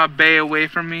take my bae away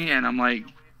from me? And I'm like,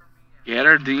 get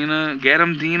her, Dina. Get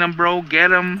him, Dina, bro.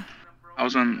 Get him. I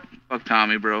was on, fuck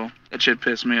Tommy, bro. That shit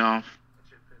pissed me off.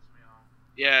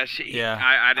 Yeah, Yeah,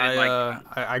 I didn't like.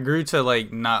 I grew to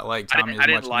like not like Tommy I as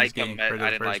didn't much in like this him. game I compared to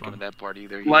the didn't first like him one. in that part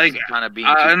either. He Like, was kind of being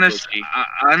I, too understand,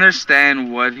 pushy. I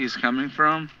understand what he's coming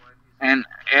from, and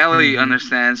Ellie Mhm.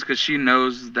 understands because she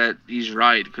knows that he's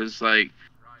right. Because like,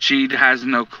 she has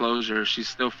no closure. She's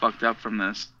still fucked up from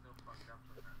this.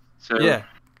 So Yeah,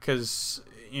 because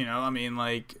you know, I mean,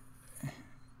 like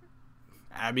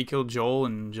Abby killed Joel,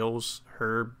 and Joel's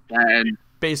her and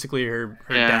basically her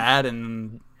Yeah. dad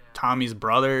and Tommy's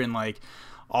brother, and like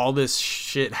all this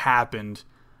shit happened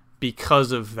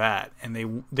because of that. And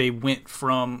they went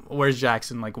from, where's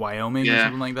Jackson, like Wyoming or Yeah.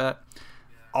 something like that,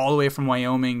 all the way from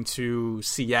Wyoming to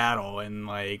Seattle, and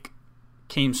like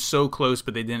came so close,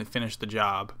 but they didn't finish the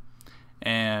job.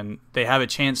 And they have a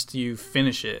chance to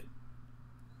finish it.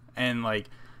 And like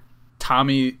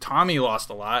Tommy lost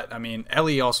a lot. I mean,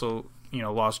 Ellie also, you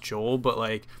know, lost Joel, but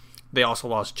like they also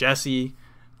lost Jesse.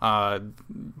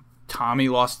 Tommy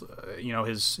lost, you know,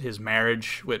 his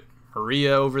marriage with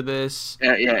Maria over this.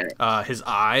 His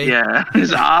eye, yeah,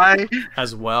 his eye.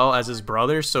 as well as his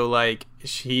brother. So like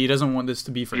he doesn't want this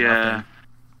to be for nothing.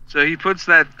 So he puts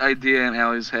that idea in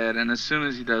Ellie's head, and as soon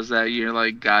as he does that, you're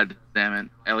like, God damn it,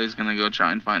 Ellie's gonna go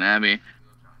try and find Abby.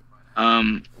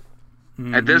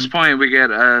 At this point, we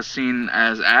get a scene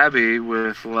as Abby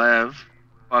with Lev.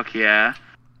 Fuck yeah,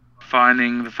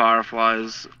 finding the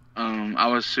fireflies. I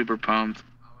was super pumped.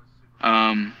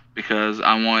 Because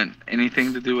I want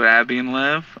anything to do with Abby and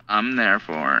Lev, I'm there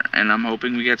for. And I'm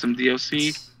hoping we get some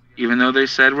DLC, even though they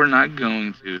said we're not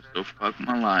going to, so fuck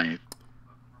my life.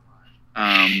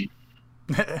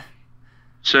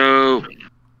 So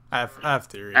I have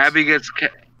theories, Abby gets...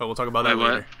 but we'll talk about Wait, that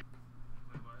what? later.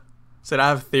 Said I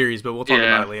have theories, but we'll talk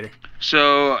about it later.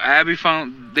 So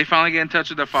they finally get in touch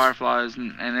with the Fireflies,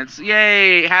 and it's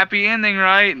yay, happy ending,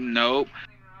 right? Nope.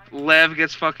 Lev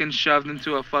gets fucking shoved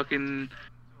into a fucking.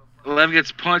 Lev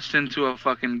gets punched into a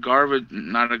fucking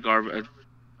a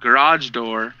garage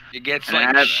door. It gets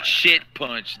like shit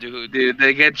punched, dude. Dude,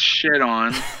 they get shit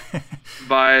on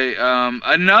by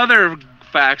another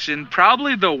faction,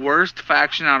 probably the worst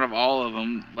faction out of all of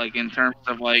them, like in terms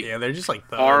of like they're just like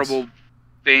thugs. Horrible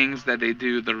things that they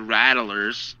do. The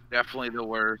Rattlers, definitely the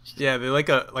worst. Yeah, they're like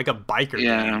a biker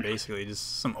gang, basically,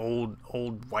 just some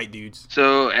old white dudes.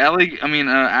 So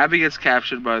Abby gets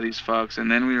captured by these fucks, and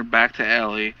then we are back to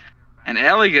Ellie, and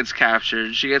Ellie gets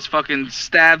captured. She gets fucking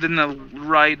stabbed in the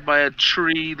right by a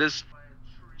tree. This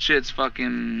shit's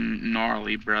fucking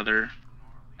gnarly, brother.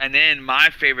 And then my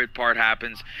favorite part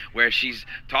happens where she's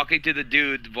talking to the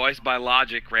dude voiced by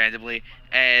Logic randomly,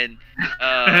 and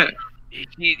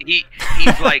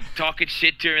he's like talking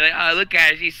shit to her, like, oh, look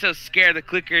at her, she's so scared of the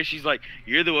clicker. She's like,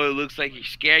 you're the one who looks like you're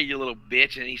scared, you little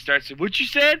bitch. And he starts to, what you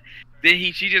said? Then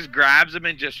she just grabs him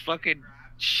and just fucking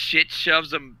shit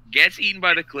shoves him, gets eaten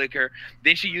by the clicker.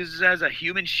 Then she uses it as a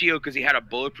human shield because he had a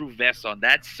bulletproof vest on.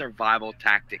 That's survival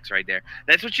tactics right there.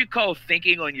 That's what you call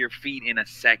thinking on your feet in a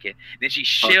second. Then she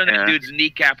shit on that dude's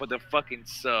kneecap with a fucking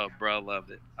sub, bro. I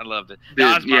loved it.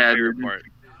 That was my favorite part.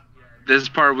 This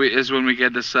part is when we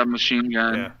get the submachine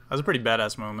gun. Yeah, that was a pretty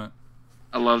badass moment.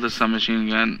 I love the submachine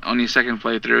gun. On your second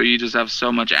playthrough, you just have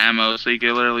so much ammo, so you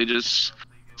can literally just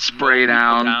spray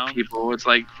down people. It's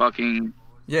like fucking...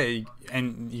 Yeah,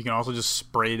 and you can also just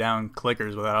spray down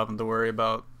clickers without having to worry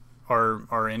about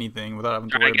or anything, without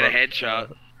having to worry about... a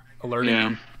headshot. Alerting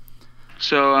them.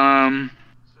 So,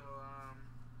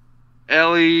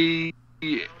 Ellie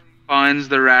finds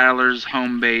the Rattlers'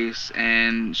 home base,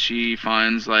 and she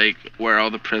finds, like, where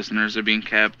all the prisoners are being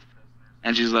kept.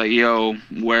 And she's like, yo,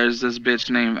 where's this bitch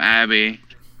named Abby?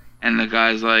 And the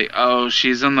guy's like, oh,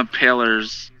 she's on the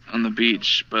pillars on the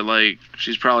beach, but, like,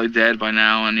 she's probably dead by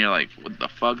now. And you're like, what the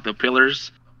fuck, the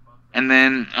pillars? And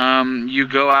then you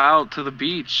go out to the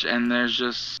beach, and there's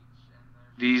just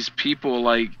these people,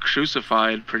 like,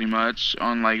 crucified, pretty much,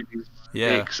 on, like, these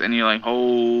sticks. And you're like,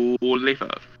 holy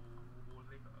fuck.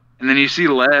 And then you see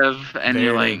Lev, and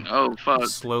you're like, oh, fuck.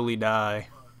 Slowly die.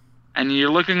 And you're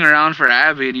looking around for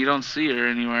Abby, and you don't see her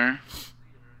anywhere.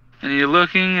 And you're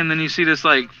looking, and then you see this,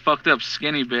 like, fucked up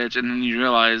skinny bitch, and then you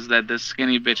realize that this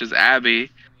skinny bitch is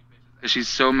Abby. Because she's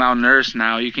so malnourished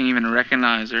now, you can't even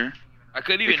recognize her. I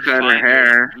couldn't even find her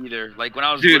hair either. Like, when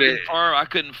I was looking for her, I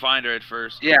couldn't find her at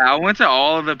first. Yeah, I went to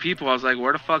all of the people. I was like,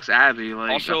 where the fuck's Abby?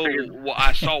 Like, also,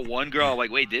 I saw one girl,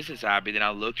 like, wait, this is Abby. Then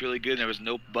I looked really good, and there was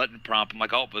no button prompt. I'm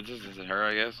like, oh, but this isn't her,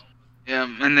 I guess. Yeah,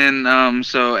 and then,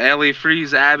 so Ellie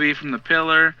frees Abby from the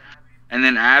pillar. And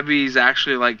then Abby's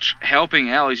actually, like, helping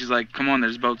Ellie. She's like, come on,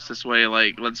 there's boats this way.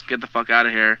 Like, let's get the fuck out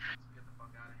of here.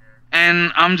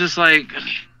 And I'm just like,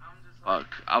 fuck,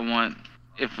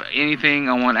 if anything,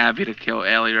 I want Abby to kill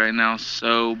Ellie right now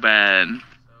so bad.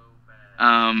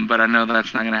 But I know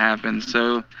that's not going to happen.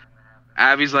 So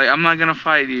Abby's like, I'm not going to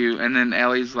fight you. And then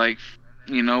Ellie's like,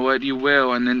 you know what, you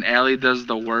will. And then Ellie does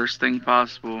the worst thing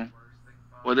possible.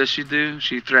 What does she do?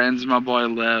 She threatens my boy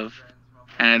Lev.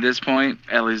 And at this point,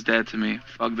 Ellie's dead to me.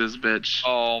 Fuck this bitch.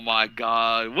 Oh my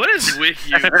god. What is with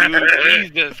you,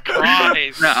 dude? Jesus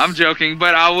Christ. No, I'm joking,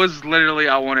 but I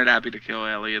wanted Abby to kill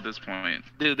Ellie at this point.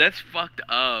 Dude, that's fucked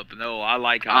up. No, I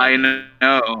like how I know.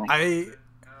 I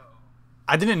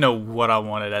didn't know what I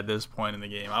wanted at this point in the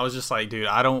game. I was just like, dude,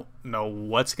 I don't know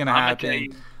what's going to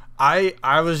happen.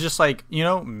 I was just like, you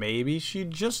know, maybe she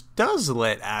just does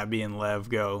let Abby and Lev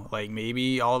go. Like,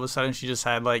 maybe all of a sudden she just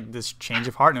had, like, this change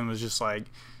of heart and was just like,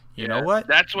 you know what?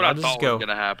 That's what I thought was going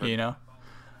to happen. You know?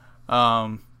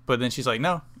 But then she's like,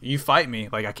 no, you fight me.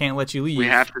 Like, I can't let you leave. We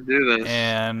have to do this.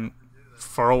 And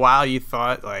for a while you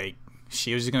thought, like,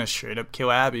 she was going to straight up kill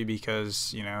Abby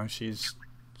because, you know, she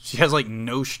has, like,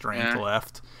 no strength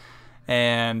left.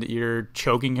 And you're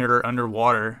choking her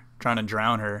underwater, trying to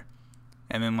drown her.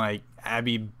 And then, like,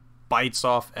 Abby bites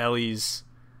off Ellie's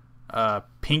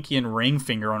pinky and ring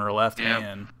finger on her left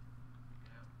hand.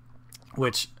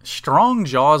 Which, strong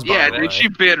jaws, by the way. Yeah, dude, she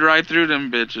bit right through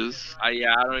them bitches. I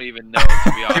don't even know,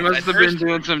 to be honest. She must have been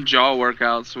doing some jaw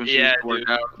workouts when she was working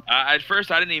out. At first,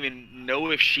 I didn't even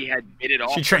know if she had bit it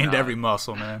off. She trained every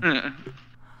muscle, man.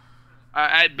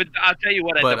 But I'll tell you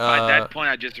what, at that point,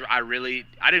 I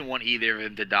didn't want either of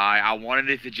them to die. I wanted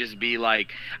it to just be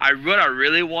like, what I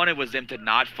really wanted was them to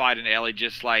not fight, and Ellie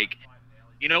just like,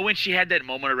 you know, when she had that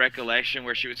moment of recollection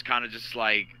where she was kind of just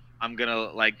like, I'm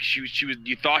gonna, like,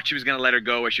 you thought she was gonna let her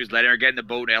go, where she was letting her get in the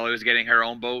boat, and Ellie was getting her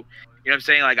own boat, You know what I'm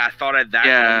saying? Like, I thought at that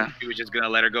moment he was just gonna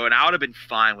let her go, and I would have been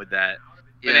fine with that.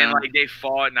 But then, like, they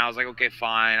fought, and I was like, okay,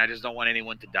 fine. I just don't want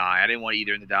anyone to die. I didn't want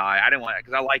either to die. I didn't want,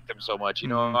 because I liked them so much. You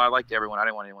know, I liked everyone. I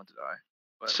didn't want anyone to die.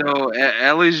 But, so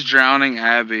Ellie's drowning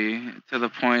Abby to the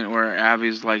point where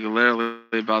Abby's like literally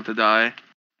about to die,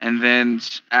 and then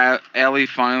Ellie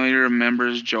finally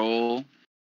remembers Joel.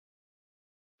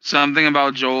 Something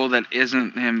about Joel that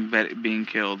isn't him being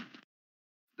killed.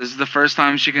 This is the first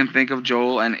time she can think of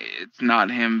Joel, and it's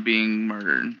not him being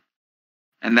murdered.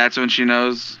 And that's when she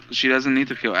knows she doesn't need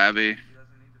to kill Abby.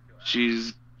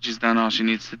 She's done all she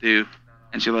needs to do,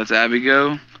 and she lets Abby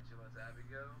go.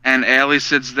 And Ellie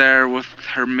sits there with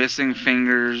her missing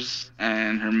fingers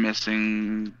and her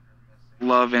missing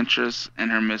love interests and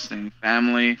her missing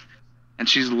family, and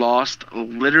she's lost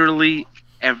literally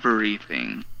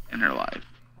everything in her life.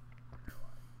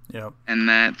 Yep. And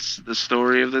that's the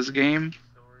story of this game.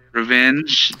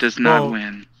 Revenge does not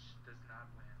win.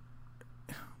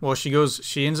 Well,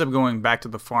 she ends up going back to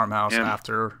the farmhouse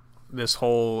after this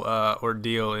whole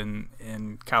ordeal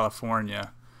in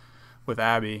California with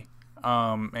Abby.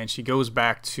 And she goes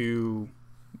back to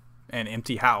an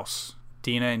empty house.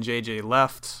 Dina and JJ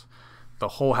left. The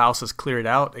whole house is cleared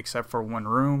out except for one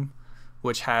room,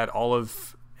 which had all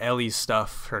of Ellie's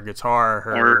stuff, her guitar,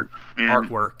 her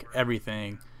artwork,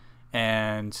 everything.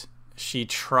 And she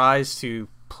tries to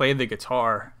play the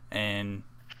guitar, and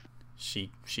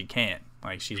she can't.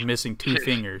 Like, she's missing 2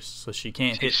 fingers, so she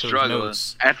can't hit those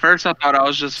notes. At first, I thought I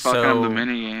was just fucking up the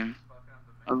minigame.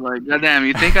 I was like, goddamn,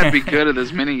 you think I'd be good at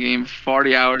this minigame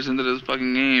 40 hours into this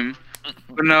fucking game?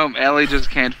 But no, Ellie just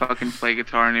can't fucking play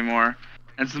guitar anymore.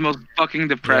 It's the most fucking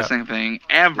depressing thing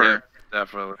ever. Yeah,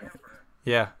 definitely.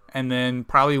 Yeah, and then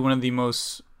probably one of the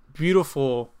most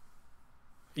beautiful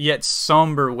yet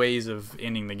somber ways of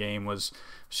ending the game was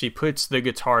she puts the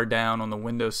guitar down on the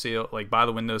windowsill, like by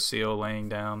the windowsill, laying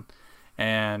down,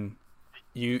 and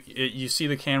you see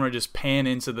the camera just pan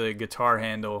into the guitar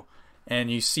handle,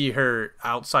 and you see her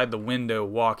outside the window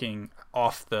walking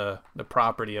off the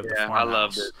property of the farmhouse. I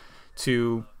loved it.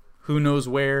 To who knows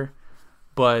where,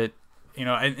 but you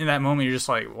know, in that moment you're just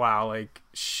like, wow, like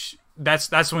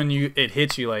that's when it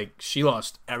hits you, like she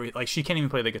lost like she can't even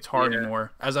play the guitar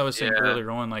anymore. As I was saying earlier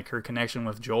on, like her connection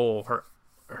with Joel,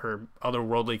 her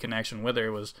otherworldly connection with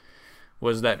her was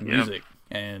that music,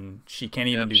 and she can't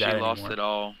even do that anymore. She lost it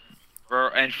all.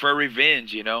 For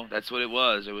revenge, you know, that's what it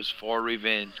was. It was for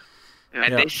revenge.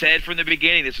 And they said from the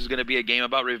beginning this was going to be a game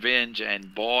about revenge,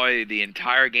 and boy, the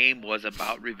entire game was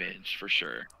about revenge for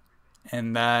sure.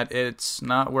 And that it's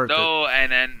not worth it. No,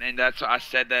 and that's I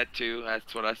said that too.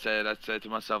 That's what I said. I said to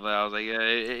myself that I was like, yeah,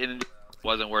 it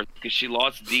wasn't worth it because she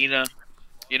lost Dina.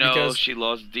 You know, she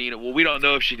lost Dina. Well, we don't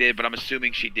know if she did, but I'm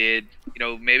assuming she did. You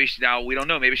know, maybe now we don't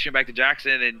know. Maybe she went back to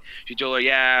Jackson and she told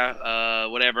her,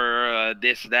 whatever,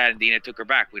 this, that, and Dina took her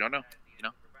back. We don't know. You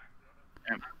know.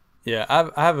 Yeah,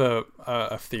 I have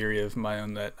a theory of my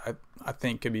own that I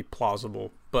think could be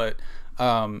plausible. But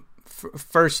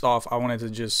first off, I wanted to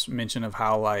just mention of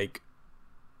how like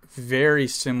very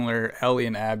similar Ellie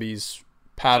and Abby's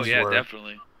paths were. Oh yeah,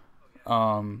 definitely.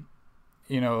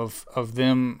 You know, of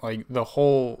them, like the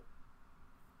whole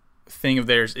thing of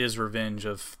theirs is revenge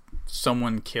of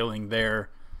someone killing their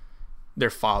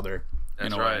father.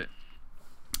 That's right.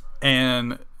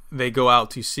 And they go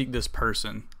out to seek this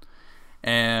person.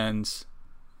 And,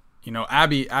 you know,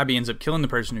 Abby ends up killing the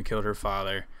person who killed her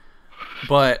father,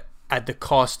 but at the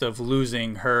cost of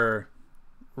losing her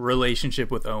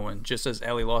relationship with Owen. Just as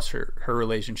Ellie lost her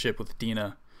relationship with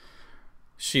Dina,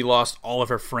 she lost all of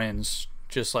her friends,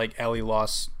 just like Ellie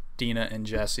lost Dina and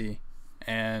Jesse.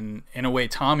 And in a way,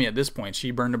 Tommy at this point, she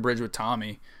burned a bridge with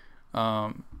Tommy,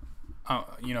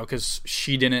 you know, because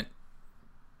she didn't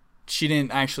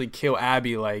actually kill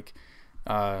Abby like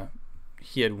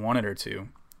he had wanted her to.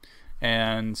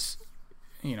 And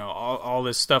you know, all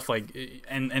this stuff, like,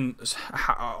 and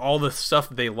all the stuff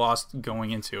they lost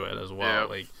going into it as well,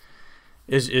 like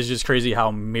is just crazy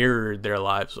how mirrored their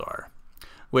lives are.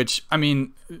 Which, I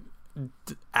mean,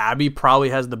 Abby probably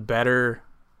has the better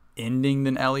ending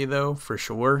than Ellie, though, for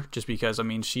sure, just because, I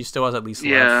mean, she still has at least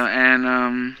left.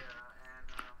 And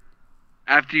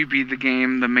after you beat the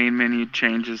game, the main menu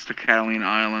changes to Catalina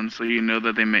Island, so you know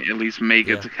that they may at least make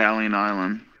it to Catalina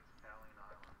Island.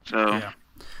 So,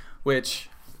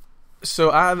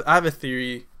 so I have a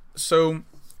theory. So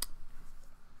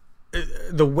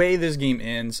the way this game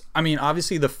ends, I mean,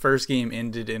 obviously the first game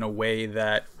ended in a way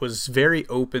that was very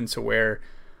open to where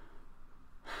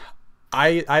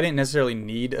I didn't necessarily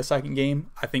need a second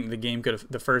game. I think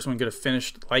the first one could have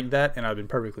finished like that, and I've been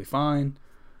perfectly fine.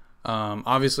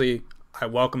 Obviously, I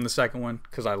welcome the second one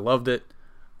because I loved it.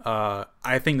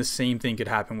 I think the same thing could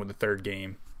happen with the third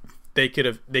game. They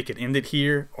could end it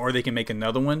here, or they can make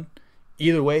another one.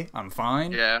 Either way, I'm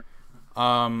fine. Yeah.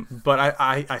 But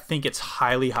I think it's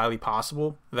highly, highly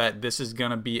possible that this is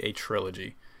gonna be a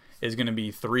trilogy. Is going to be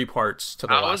 3 parts to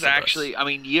the Last of Us. I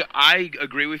mean, yeah, I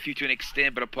agree with you to an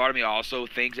extent, but a part of me also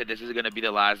thinks that this is going to be the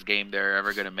last game they're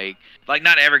ever going to make. Like,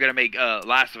 not ever going to make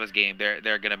Last of Us game they're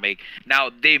going to make.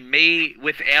 Now, they may,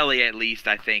 with Ellie at least,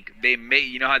 I think, they may,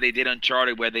 you know how they did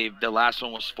Uncharted where the last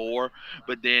one was 4,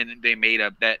 but then they made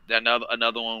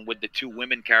another one with the 2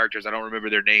 women characters. I don't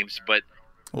remember their names, but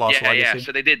Lost Legacy. Yeah,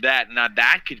 so they did that. Now,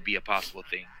 that could be a possible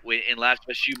thing. In Last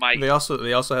of Us, you might... They also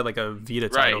had, like, a Vita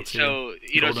title, too. So,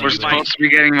 you know, we're supposed to be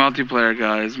getting multiplayer,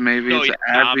 guys. Maybe it's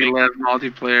Abby left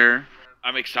multiplayer.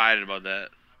 I'm excited about that.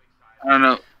 I don't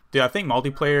know. Dude, I think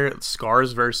multiplayer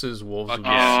Scars versus Wolves would be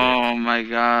sick. Oh my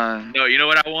god. No, you know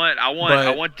what I want? I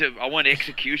want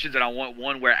executions, and I want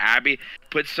one where Abby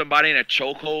puts somebody in a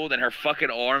chokehold and her fucking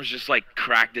arms just like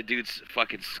crack the dude's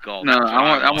fucking skull. No,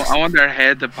 I want their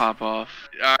head to pop off.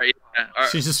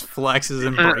 She just flexes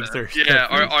and breaks their Yeah,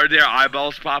 are their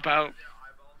eyeballs pop out?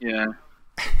 Yeah.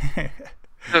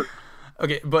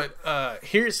 Okay, but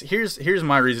here's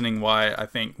my reasoning why I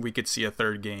think we could see a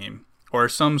third game or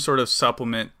some sort of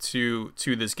supplement to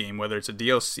this game, whether it's a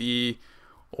DLC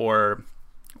or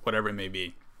whatever it may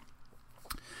be.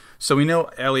 So we know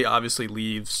Ellie obviously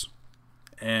leaves,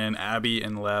 and Abby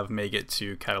and Lev make it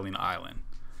to Catalina Island.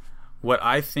 What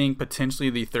I think potentially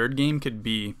the third game could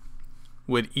be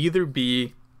would either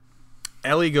be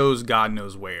Ellie goes God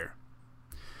knows where,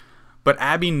 but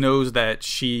Abby knows that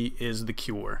she is the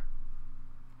cure.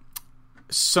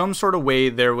 Some sort of way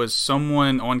there was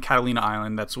someone on Catalina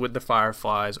Island that's with the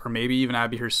Fireflies, or maybe even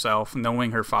Abby herself,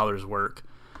 knowing her father's work,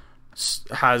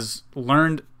 has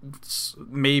learned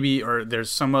maybe, or there's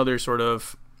some other sort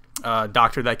of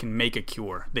doctor that can make a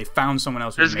cure. They found someone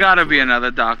else. There's got to be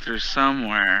another doctor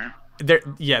somewhere.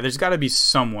 There's got to be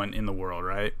someone in the world,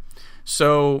 right?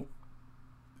 So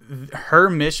her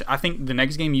mission, I think the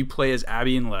next game you play is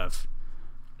Abby and Lev.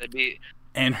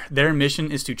 And their mission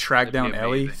is to track down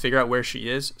Ellie, figure out where she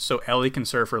is, so Ellie can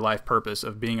serve her life purpose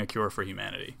of being a cure for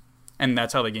humanity. And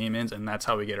that's how the game ends, and that's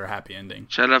how we get our happy ending.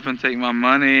 Shut up and take my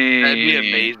money. That'd be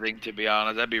amazing, to be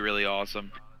honest. That'd be really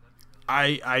awesome.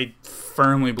 I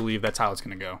firmly believe that's how it's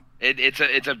going to go.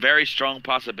 It's a very strong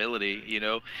possibility, you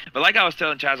know. But like I was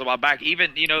telling Chaz a while back,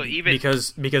 even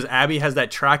because Abby has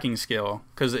that tracking skill,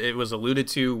 because it was alluded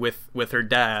to with her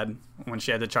dad when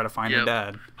she had to try to find her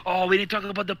dad. Oh, we didn't talk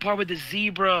about the part with the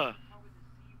zebra.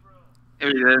 Yeah,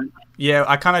 we did. Yeah,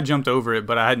 I kind of jumped over it,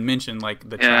 but I had mentioned like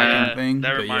the tracking thing.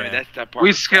 That reminded me. That's that part.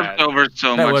 We skipped over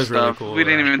so much was stuff. Really cool, we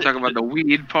didn't even talk about the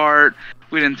weed part.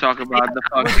 We didn't talk about the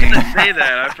fucking. I was gonna say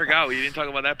that. I forgot. We didn't talk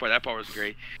about that part. That part was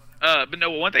great. But no,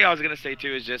 one thing I was gonna say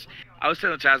too is just I was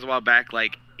telling Chaz a while back,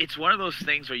 like it's one of those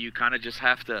things where you kind of just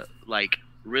have to like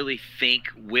really think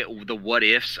with the what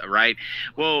ifs, right?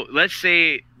 Well, let's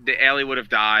say the Ellie would have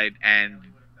died and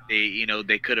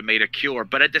they could have made a cure,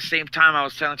 but at the same time, I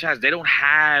was telling Chaz they don't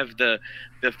have the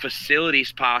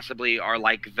facilities possibly, or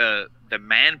like the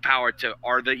manpower to,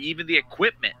 or even the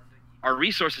equipment or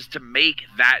resources to make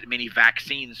that many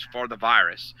vaccines for the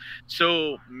virus.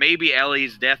 So maybe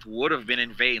Ellie's death would have been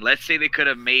in vain. Let's say they could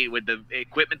have made, with the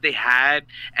equipment they had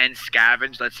and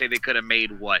scavenged, let's say they could have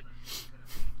made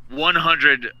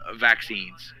 100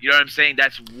 vaccines. You know what I'm saying?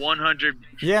 That's 100.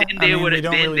 Yeah, then they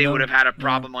would have had a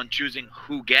problem on choosing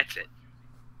who gets it.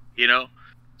 You know?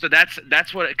 So that's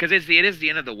what, because it is the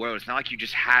end of the world. It's not like you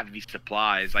just have these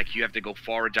supplies. Like you have to go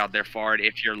forage out there for it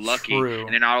if you're lucky. True. And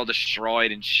they're not all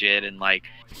destroyed and shit. And like,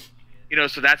 you know,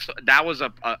 so that was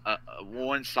a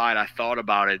one side I thought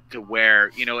about it, to where,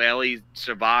 you know, Ellie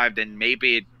survived, and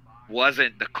maybe it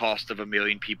wasn't the cost of 1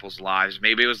 million people's lives.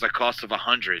 Maybe it was the cost of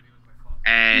 100.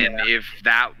 And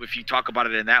if you talk about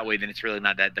it in that way, then it's really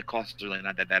not that, the cost is really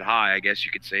not that high, I guess you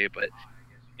could say. But,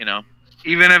 you know.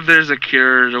 Even if there's a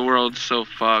cure, the world's so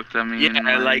fucked. I mean,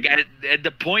 yeah, like at the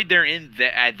point they're in,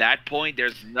 at that point,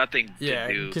 there's nothing to do. Yeah,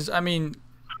 because I mean,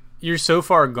 you're so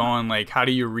far gone. Like, how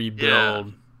do you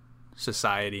rebuild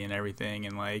society and everything,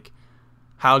 and like,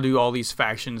 how do all these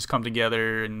factions come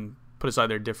together and put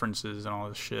aside their differences and all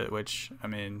this shit? Which, I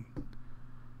mean,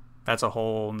 that's a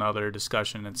whole nother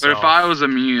discussion itself. But if I was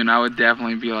immune, I would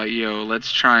definitely be like, yo,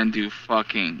 let's try and do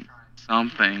fucking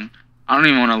something. I don't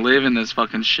even want to live in this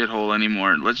fucking shithole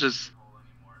anymore. Let's just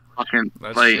fucking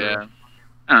I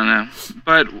don't know.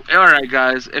 But alright,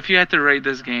 guys, if you had to rate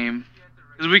this game,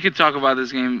 because we could talk about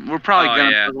this game, we're probably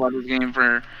gonna talk about this game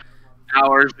for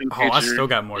hours in the future. I still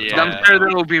got more. Yeah. I'm sure there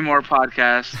will be more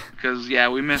podcasts because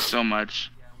we missed so much.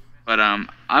 But I'm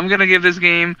gonna give this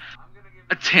game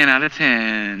A 10 out of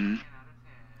 10.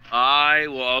 I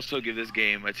will also give this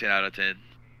game a 10 out of 10.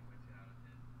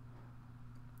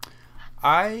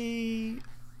 I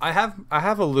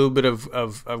have a little bit of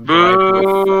gripe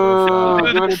Boo!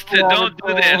 with Don't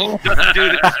do this. Don't do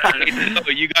this.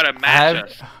 No, you gotta match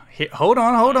us. hold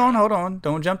on.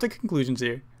 Don't jump to conclusions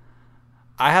here.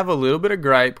 I have a little bit of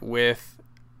gripe with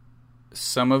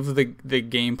some of the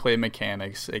gameplay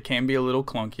mechanics. It can be a little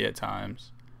clunky at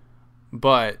times.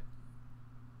 But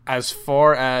as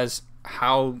far as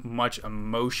how much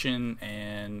emotion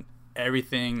and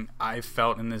everything I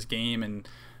felt in this game and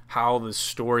how the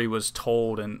story was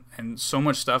told and so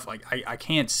much stuff, like I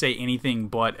can't say anything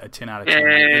but a 10 out of 10.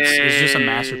 Like, it's just a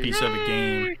masterpiece of a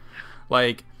game.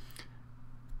 Like,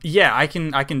 yeah, I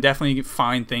can definitely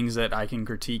find things that I can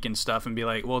critique and stuff and be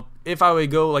like, well, if I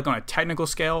would go like on a technical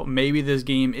scale, maybe this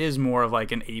game is more of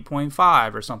like an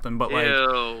 8.5 or something. But like,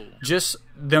 just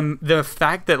the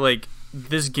fact that like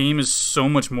this game is so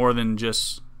much more than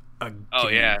just a game. Oh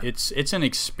yeah, it's an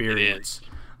experience.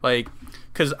 Like,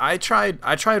 because I tried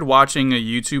watching a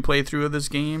YouTube playthrough of this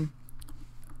game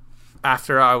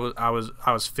after I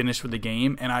was finished with the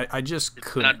game, and I just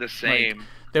couldn't. Not the same. Like,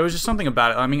 there was just something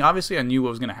about it. I mean, obviously I knew what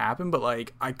was going to happen, but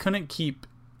like I couldn't keep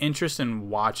interest in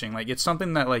watching. Like, it's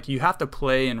something that like you have to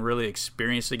play and really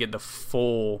experience to get the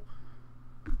full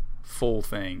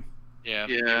thing. Yeah,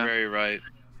 you're very right.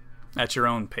 At your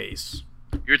own pace.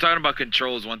 You were talking about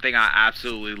controls. One thing I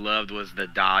absolutely loved was the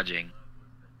dodging.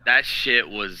 That shit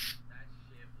was.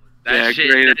 That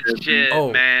shit,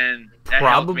 oh, man. That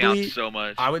probably helped me out so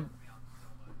much.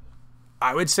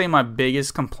 I would say my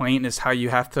biggest complaint is how you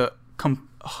have to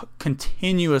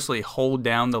continuously hold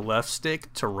down the left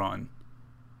stick to run.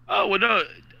 Oh well, no.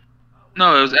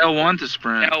 No, it was L1 to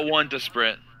sprint. L1 to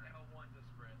sprint.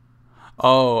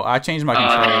 Oh, I changed my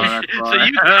controls. So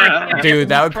you dude,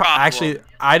 that would actually.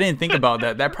 I didn't think about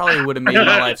that. That probably would have made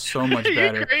my life so much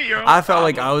better. I felt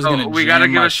like I was gonna. We gotta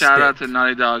give a shout out stick. to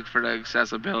Naughty Dog for the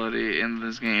accessibility in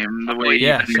this game. The way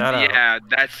yeah, shout out. Yeah,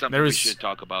 that's something we should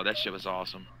talk about. That shit was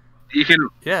awesome. You can.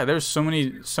 Yeah, there's so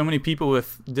many people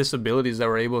with disabilities that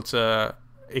were able to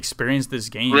experience this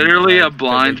game. Literally, a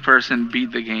blind person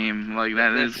beat the game. Like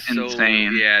that's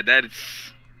insane. Yeah, that's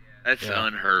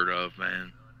unheard of,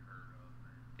 man.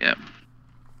 Yep.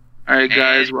 All right,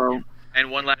 guys. And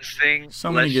one last thing.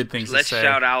 So many good things to say. Let's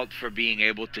shout out for being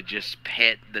able to just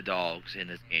pet the dogs in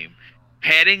this game.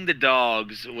 Petting the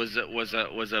dogs was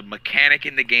a mechanic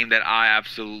in the game that I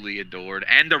absolutely adored,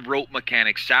 and the rope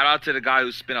mechanic. Shout out to the guy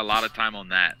who spent a lot of time on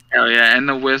that. Hell yeah, and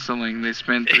the whistling. They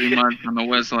spent 3 months on the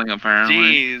whistling apparently.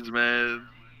 Jeez, man.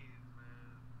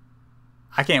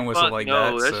 I can't whistle like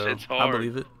that, so shit's hard. I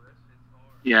believe it.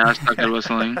 Yeah, I suck at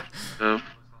whistling. So,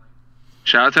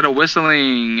 shout out to the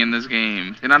whistling in this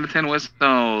game. 10 out of 10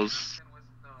 whistles.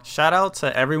 Shout out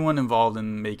to everyone involved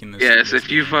in making this. Yes, this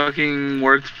if you fucking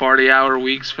worked 40-hour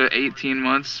weeks for 18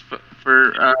 months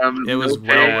for it was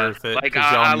well worth it. Like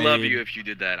I love you if you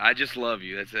did that. I just love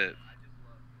you. That's it.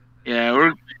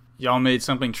 Yeah, y'all made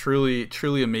something truly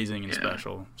amazing and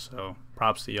special. So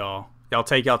props to y'all. Y'all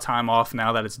take y'all time off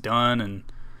now that it's done and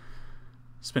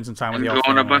spend some time with y'all. Go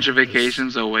on family. a bunch of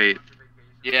vacations. Oh wait.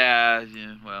 Yeah.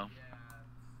 Well.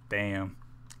 Damn.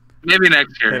 Maybe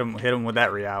next year. Hit him with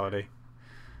that reality.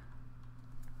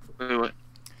 Wait, what?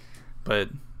 But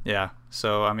yeah,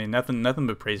 so I mean, nothing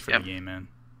but praise for the game, man.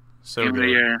 So Game of the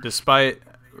year. Despite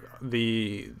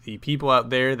the people out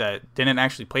there that didn't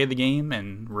actually play the game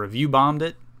and review bombed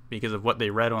it because of what they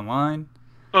read online.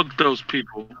 Fuck those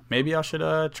people. Maybe I should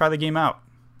try the game out.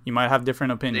 You might have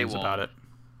different opinions about it.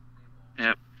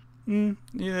 Yep.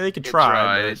 Yeah, they could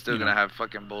try. But, they're still gonna have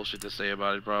fucking bullshit to say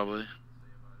about it, probably.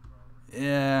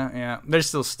 Yeah. They're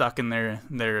still stuck in their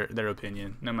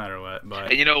opinion, no matter what.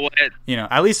 But and you know what?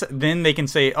 At least then they can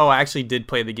say, "Oh, I actually did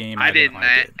play the game. And I didn't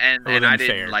like it." And I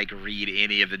didn't like read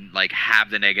any of the have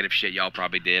the negative shit y'all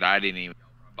probably did. I didn't even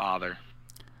bother.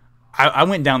 I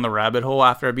went down the rabbit hole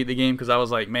after I beat the game because I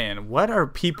was like, man, what are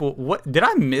people? What did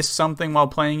I miss something while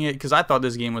playing it? Because I thought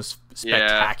this game was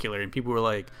spectacular, and people were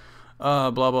like,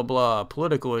 blah blah blah,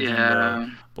 political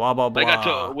agenda, blah blah blah.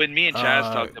 Like when me and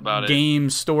Chaz talked about it, game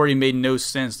story made no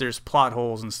sense. There's plot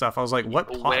holes and stuff. I was like, what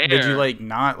plot? Did you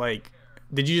not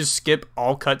Did you just skip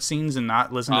all cutscenes and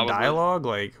not listen to dialogue?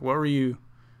 Like, what were you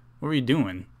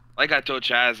doing? Like I told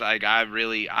Chaz, I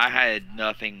had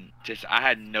nothing. I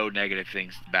had no negative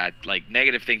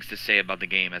things to say about the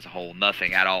game as a whole.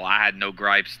 Nothing at all. I had no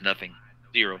gripes. Nothing.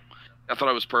 Zero. I thought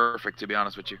it was perfect, to be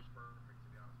honest with you.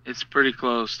 It's pretty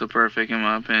close to perfect in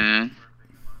my opinion.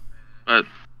 But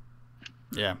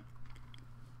yeah,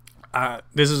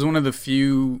 this is one of the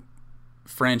few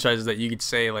franchises that you could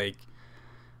say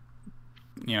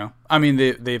You know, I mean,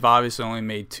 they've obviously only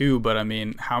made 2, but I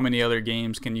mean, how many other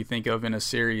games can you think of in a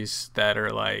series that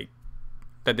are like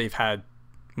that they've had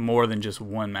more than just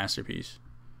one masterpiece?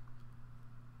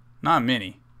 Not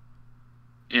many.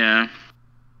 Yeah.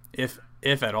 If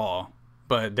at all.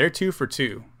 But they're 2 for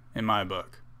 2 in my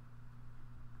book.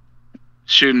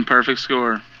 Shooting perfect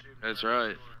score. That's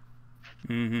right.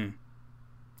 Mm-hmm.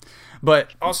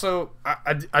 But also,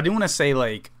 I do want to say,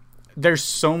 like, there's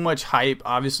so much hype,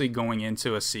 obviously, going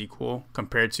into a sequel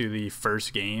compared to the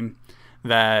first game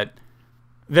that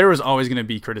there was always going to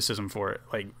be criticism for it,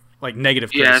 like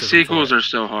negative criticism. Yeah, sequels are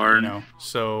so hard. You know,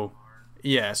 so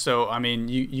yeah, so I mean,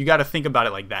 you got to think about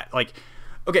it like that. Like,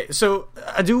 okay, so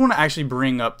I do want to actually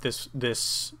bring up this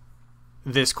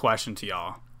question to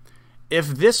y'all. If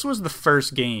this was the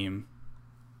first game,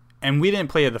 and we didn't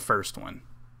play the first one,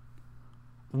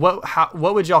 what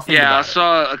would y'all think about it? Yeah, I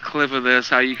saw a clip of this,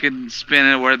 how you could spin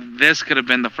it where this could have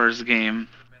been the first game.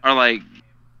 Or like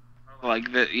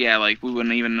we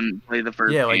wouldn't even play the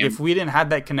first game. Yeah, like if we didn't have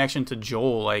that connection to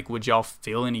Joel, like would y'all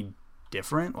feel any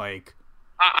different? Like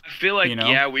I feel like, you know?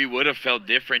 Yeah, we would have felt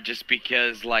different just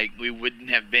because, like, we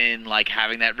wouldn't have been, like,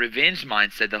 having that revenge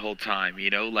mindset the whole time, you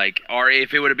know? Like, or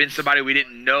if it would have been somebody we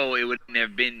didn't know, it wouldn't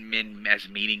have been as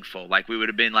meaningful. Like, we would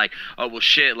have been like, oh, well,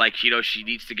 shit, like, you know, she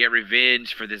needs to get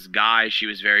revenge for this guy she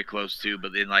was very close to,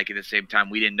 but then, like, at the same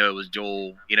time, we didn't know it was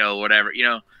Joel, you know, whatever, you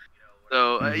know?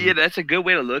 So, yeah, that's a good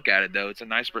way to look at it, though. It's a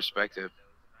nice perspective.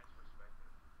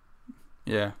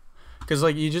 Yeah. Because,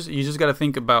 like, you just got to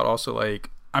think about also, like,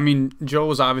 I mean, Joel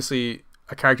was obviously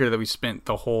a character that we spent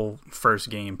the whole first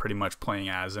game pretty much playing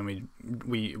as, and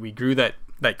we grew that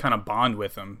kind of bond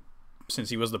with him since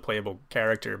he was the playable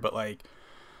character. But, like,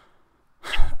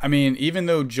 I mean, even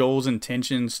though Joel's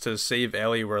intentions to save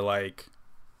Ellie were, like,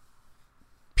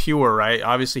 pure, right?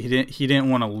 Obviously, he didn't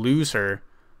want to lose her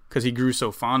because he grew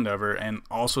so fond of her, and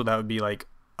also that would be, like,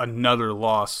 another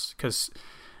loss because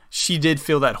she did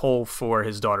fill that hole for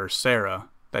his daughter Sarah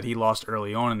that he lost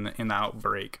early on in the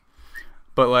outbreak.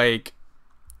 But, like,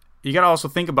 you gotta also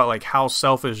think about, like, how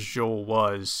selfish Joel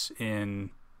was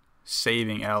in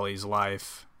saving Ellie's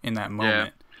life in that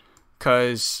moment.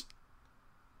 Because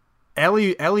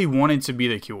Ellie wanted to be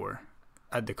the cure,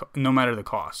 no matter the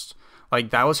cost. Like,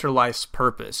 that was her life's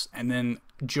purpose. And then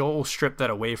Joel stripped that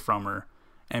away from her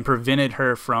and prevented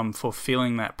her from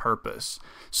fulfilling that purpose.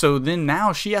 So then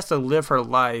now she has to live her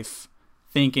life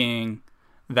thinking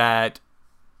that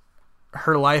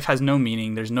her life has no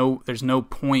meaning. There's no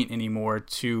point anymore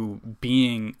to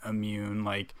being immune.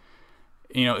 Like,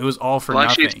 you know, it was all for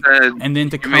nothing. She said, and then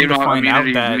to come to find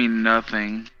out that mean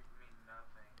nothing.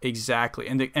 Exactly,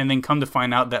 and then come to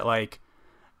find out that, like,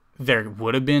 there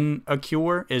would have been a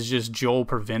cure. Is just Joel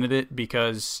prevented it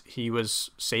because he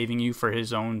was saving you for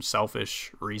his own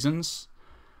selfish reasons.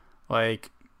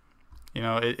 Like, you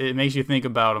know, it makes you think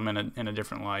about him in a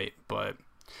different light, but.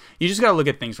 You just gotta look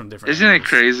at things from different Isn't angles. it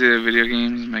crazy that video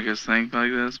games make us think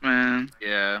like this, man?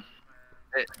 Yeah.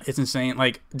 It's insane.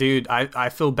 Like, dude, I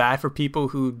feel bad for people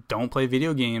who don't play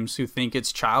video games, who think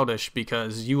it's childish,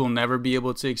 because you will never be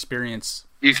able to experience.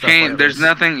 You stuff can't. like There's this.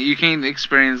 nothing. You can't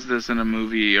experience this in a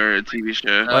movie or a TV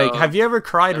show. Like, have you ever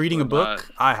cried reading a definitely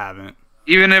book? I haven't.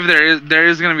 Even if there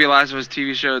is gonna be a Last of Us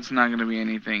TV show, it's not gonna be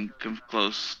anything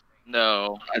close.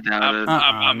 No. I doubt it.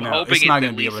 I'm no, hoping it's not it's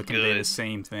gonna at be able to least convey good. the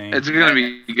same thing. It's gonna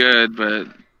be good, but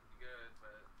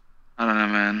I don't know,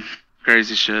 man.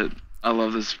 Crazy shit. I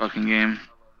love this fucking game.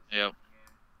 Yep.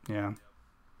 Yeah.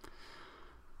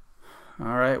 All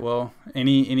right. Well,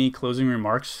 any closing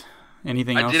remarks?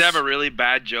 Anything else? I did have a really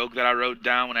bad joke that I wrote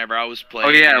down whenever I was playing.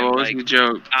 Oh yeah, and, what was like, the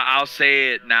joke? I'll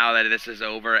say it now that this is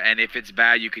over, and if it's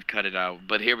bad, you could cut it out.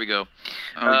 But here we go.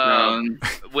 Oh god.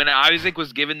 When Isaac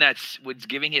was giving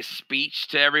his speech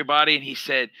to everybody, and he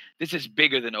said, "This is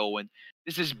bigger than Owen.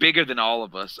 This is bigger than all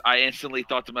of us." I instantly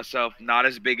thought to myself, "Not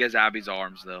as big as Abby's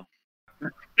arms, though."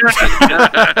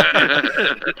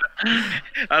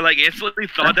 I like instantly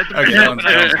thought that to Okay, myself, and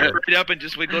I sounds just good. hurried up and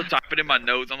just would go type it in my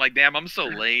notes. I'm like, damn, I'm so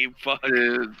lame. Fuck.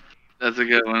 Dude, that's a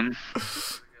good one.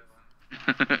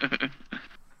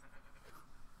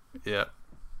 Yeah.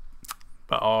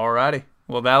 But alrighty.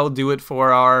 Well, that'll do it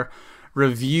for our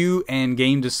review and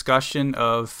game discussion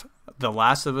of The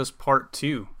Last of Us Part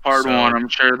 2. Part So, 1. I'm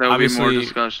sure there'll be more obviously-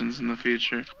 discussions in the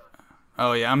future.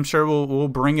 Oh yeah, I'm sure we'll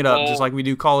bring it up Well, just like we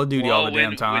do Call of Duty all the damn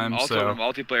when time. also So when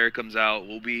multiplayer comes out,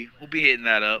 we'll be hitting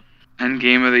that up. And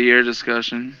Game of the Year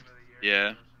discussion.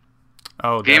 Yeah.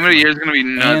 oh, Game of the definitely. Year is gonna be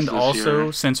nuts And this also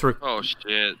year. since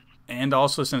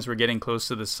we're getting close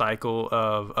to the cycle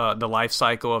of the life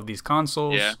cycle of these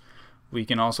consoles, Yeah. we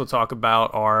can also talk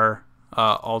about our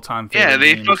all-time Yeah, favorite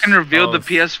they games fucking revealed the of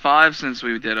PS5 since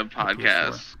we did a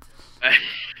podcast.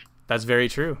 That's very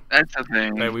true. That's the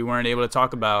thing. That we weren't able to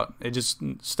talk about.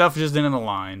 Stuff just didn't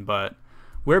align, but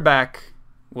we're back.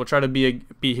 We'll try to be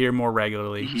here more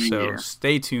regularly. So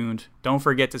stay tuned. Don't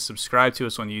forget to subscribe to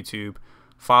us on YouTube.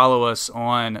 Follow us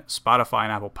on Spotify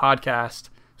and Apple Podcast,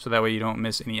 so that way you don't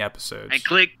miss any episodes. And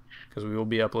click. Because we will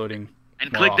be uploading.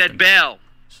 And more click often. that bell.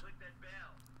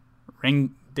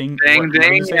 Ring ding Ding, what did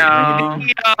ding, you say? y'all.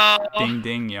 Ring-a-ding. Ding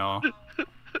ding, y'all.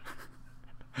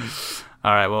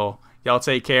 All right, well, y'all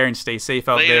take care and stay safe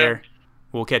out Later. there.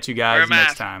 We'll catch you guys Wear a next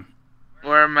mask. time.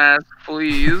 Wear a mask,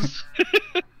 please.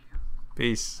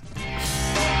 Peace.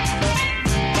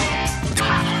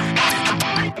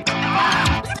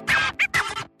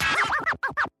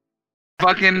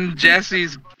 Fucking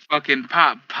Jesse's fucking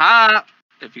pop.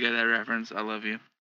 If you get that reference, I love you.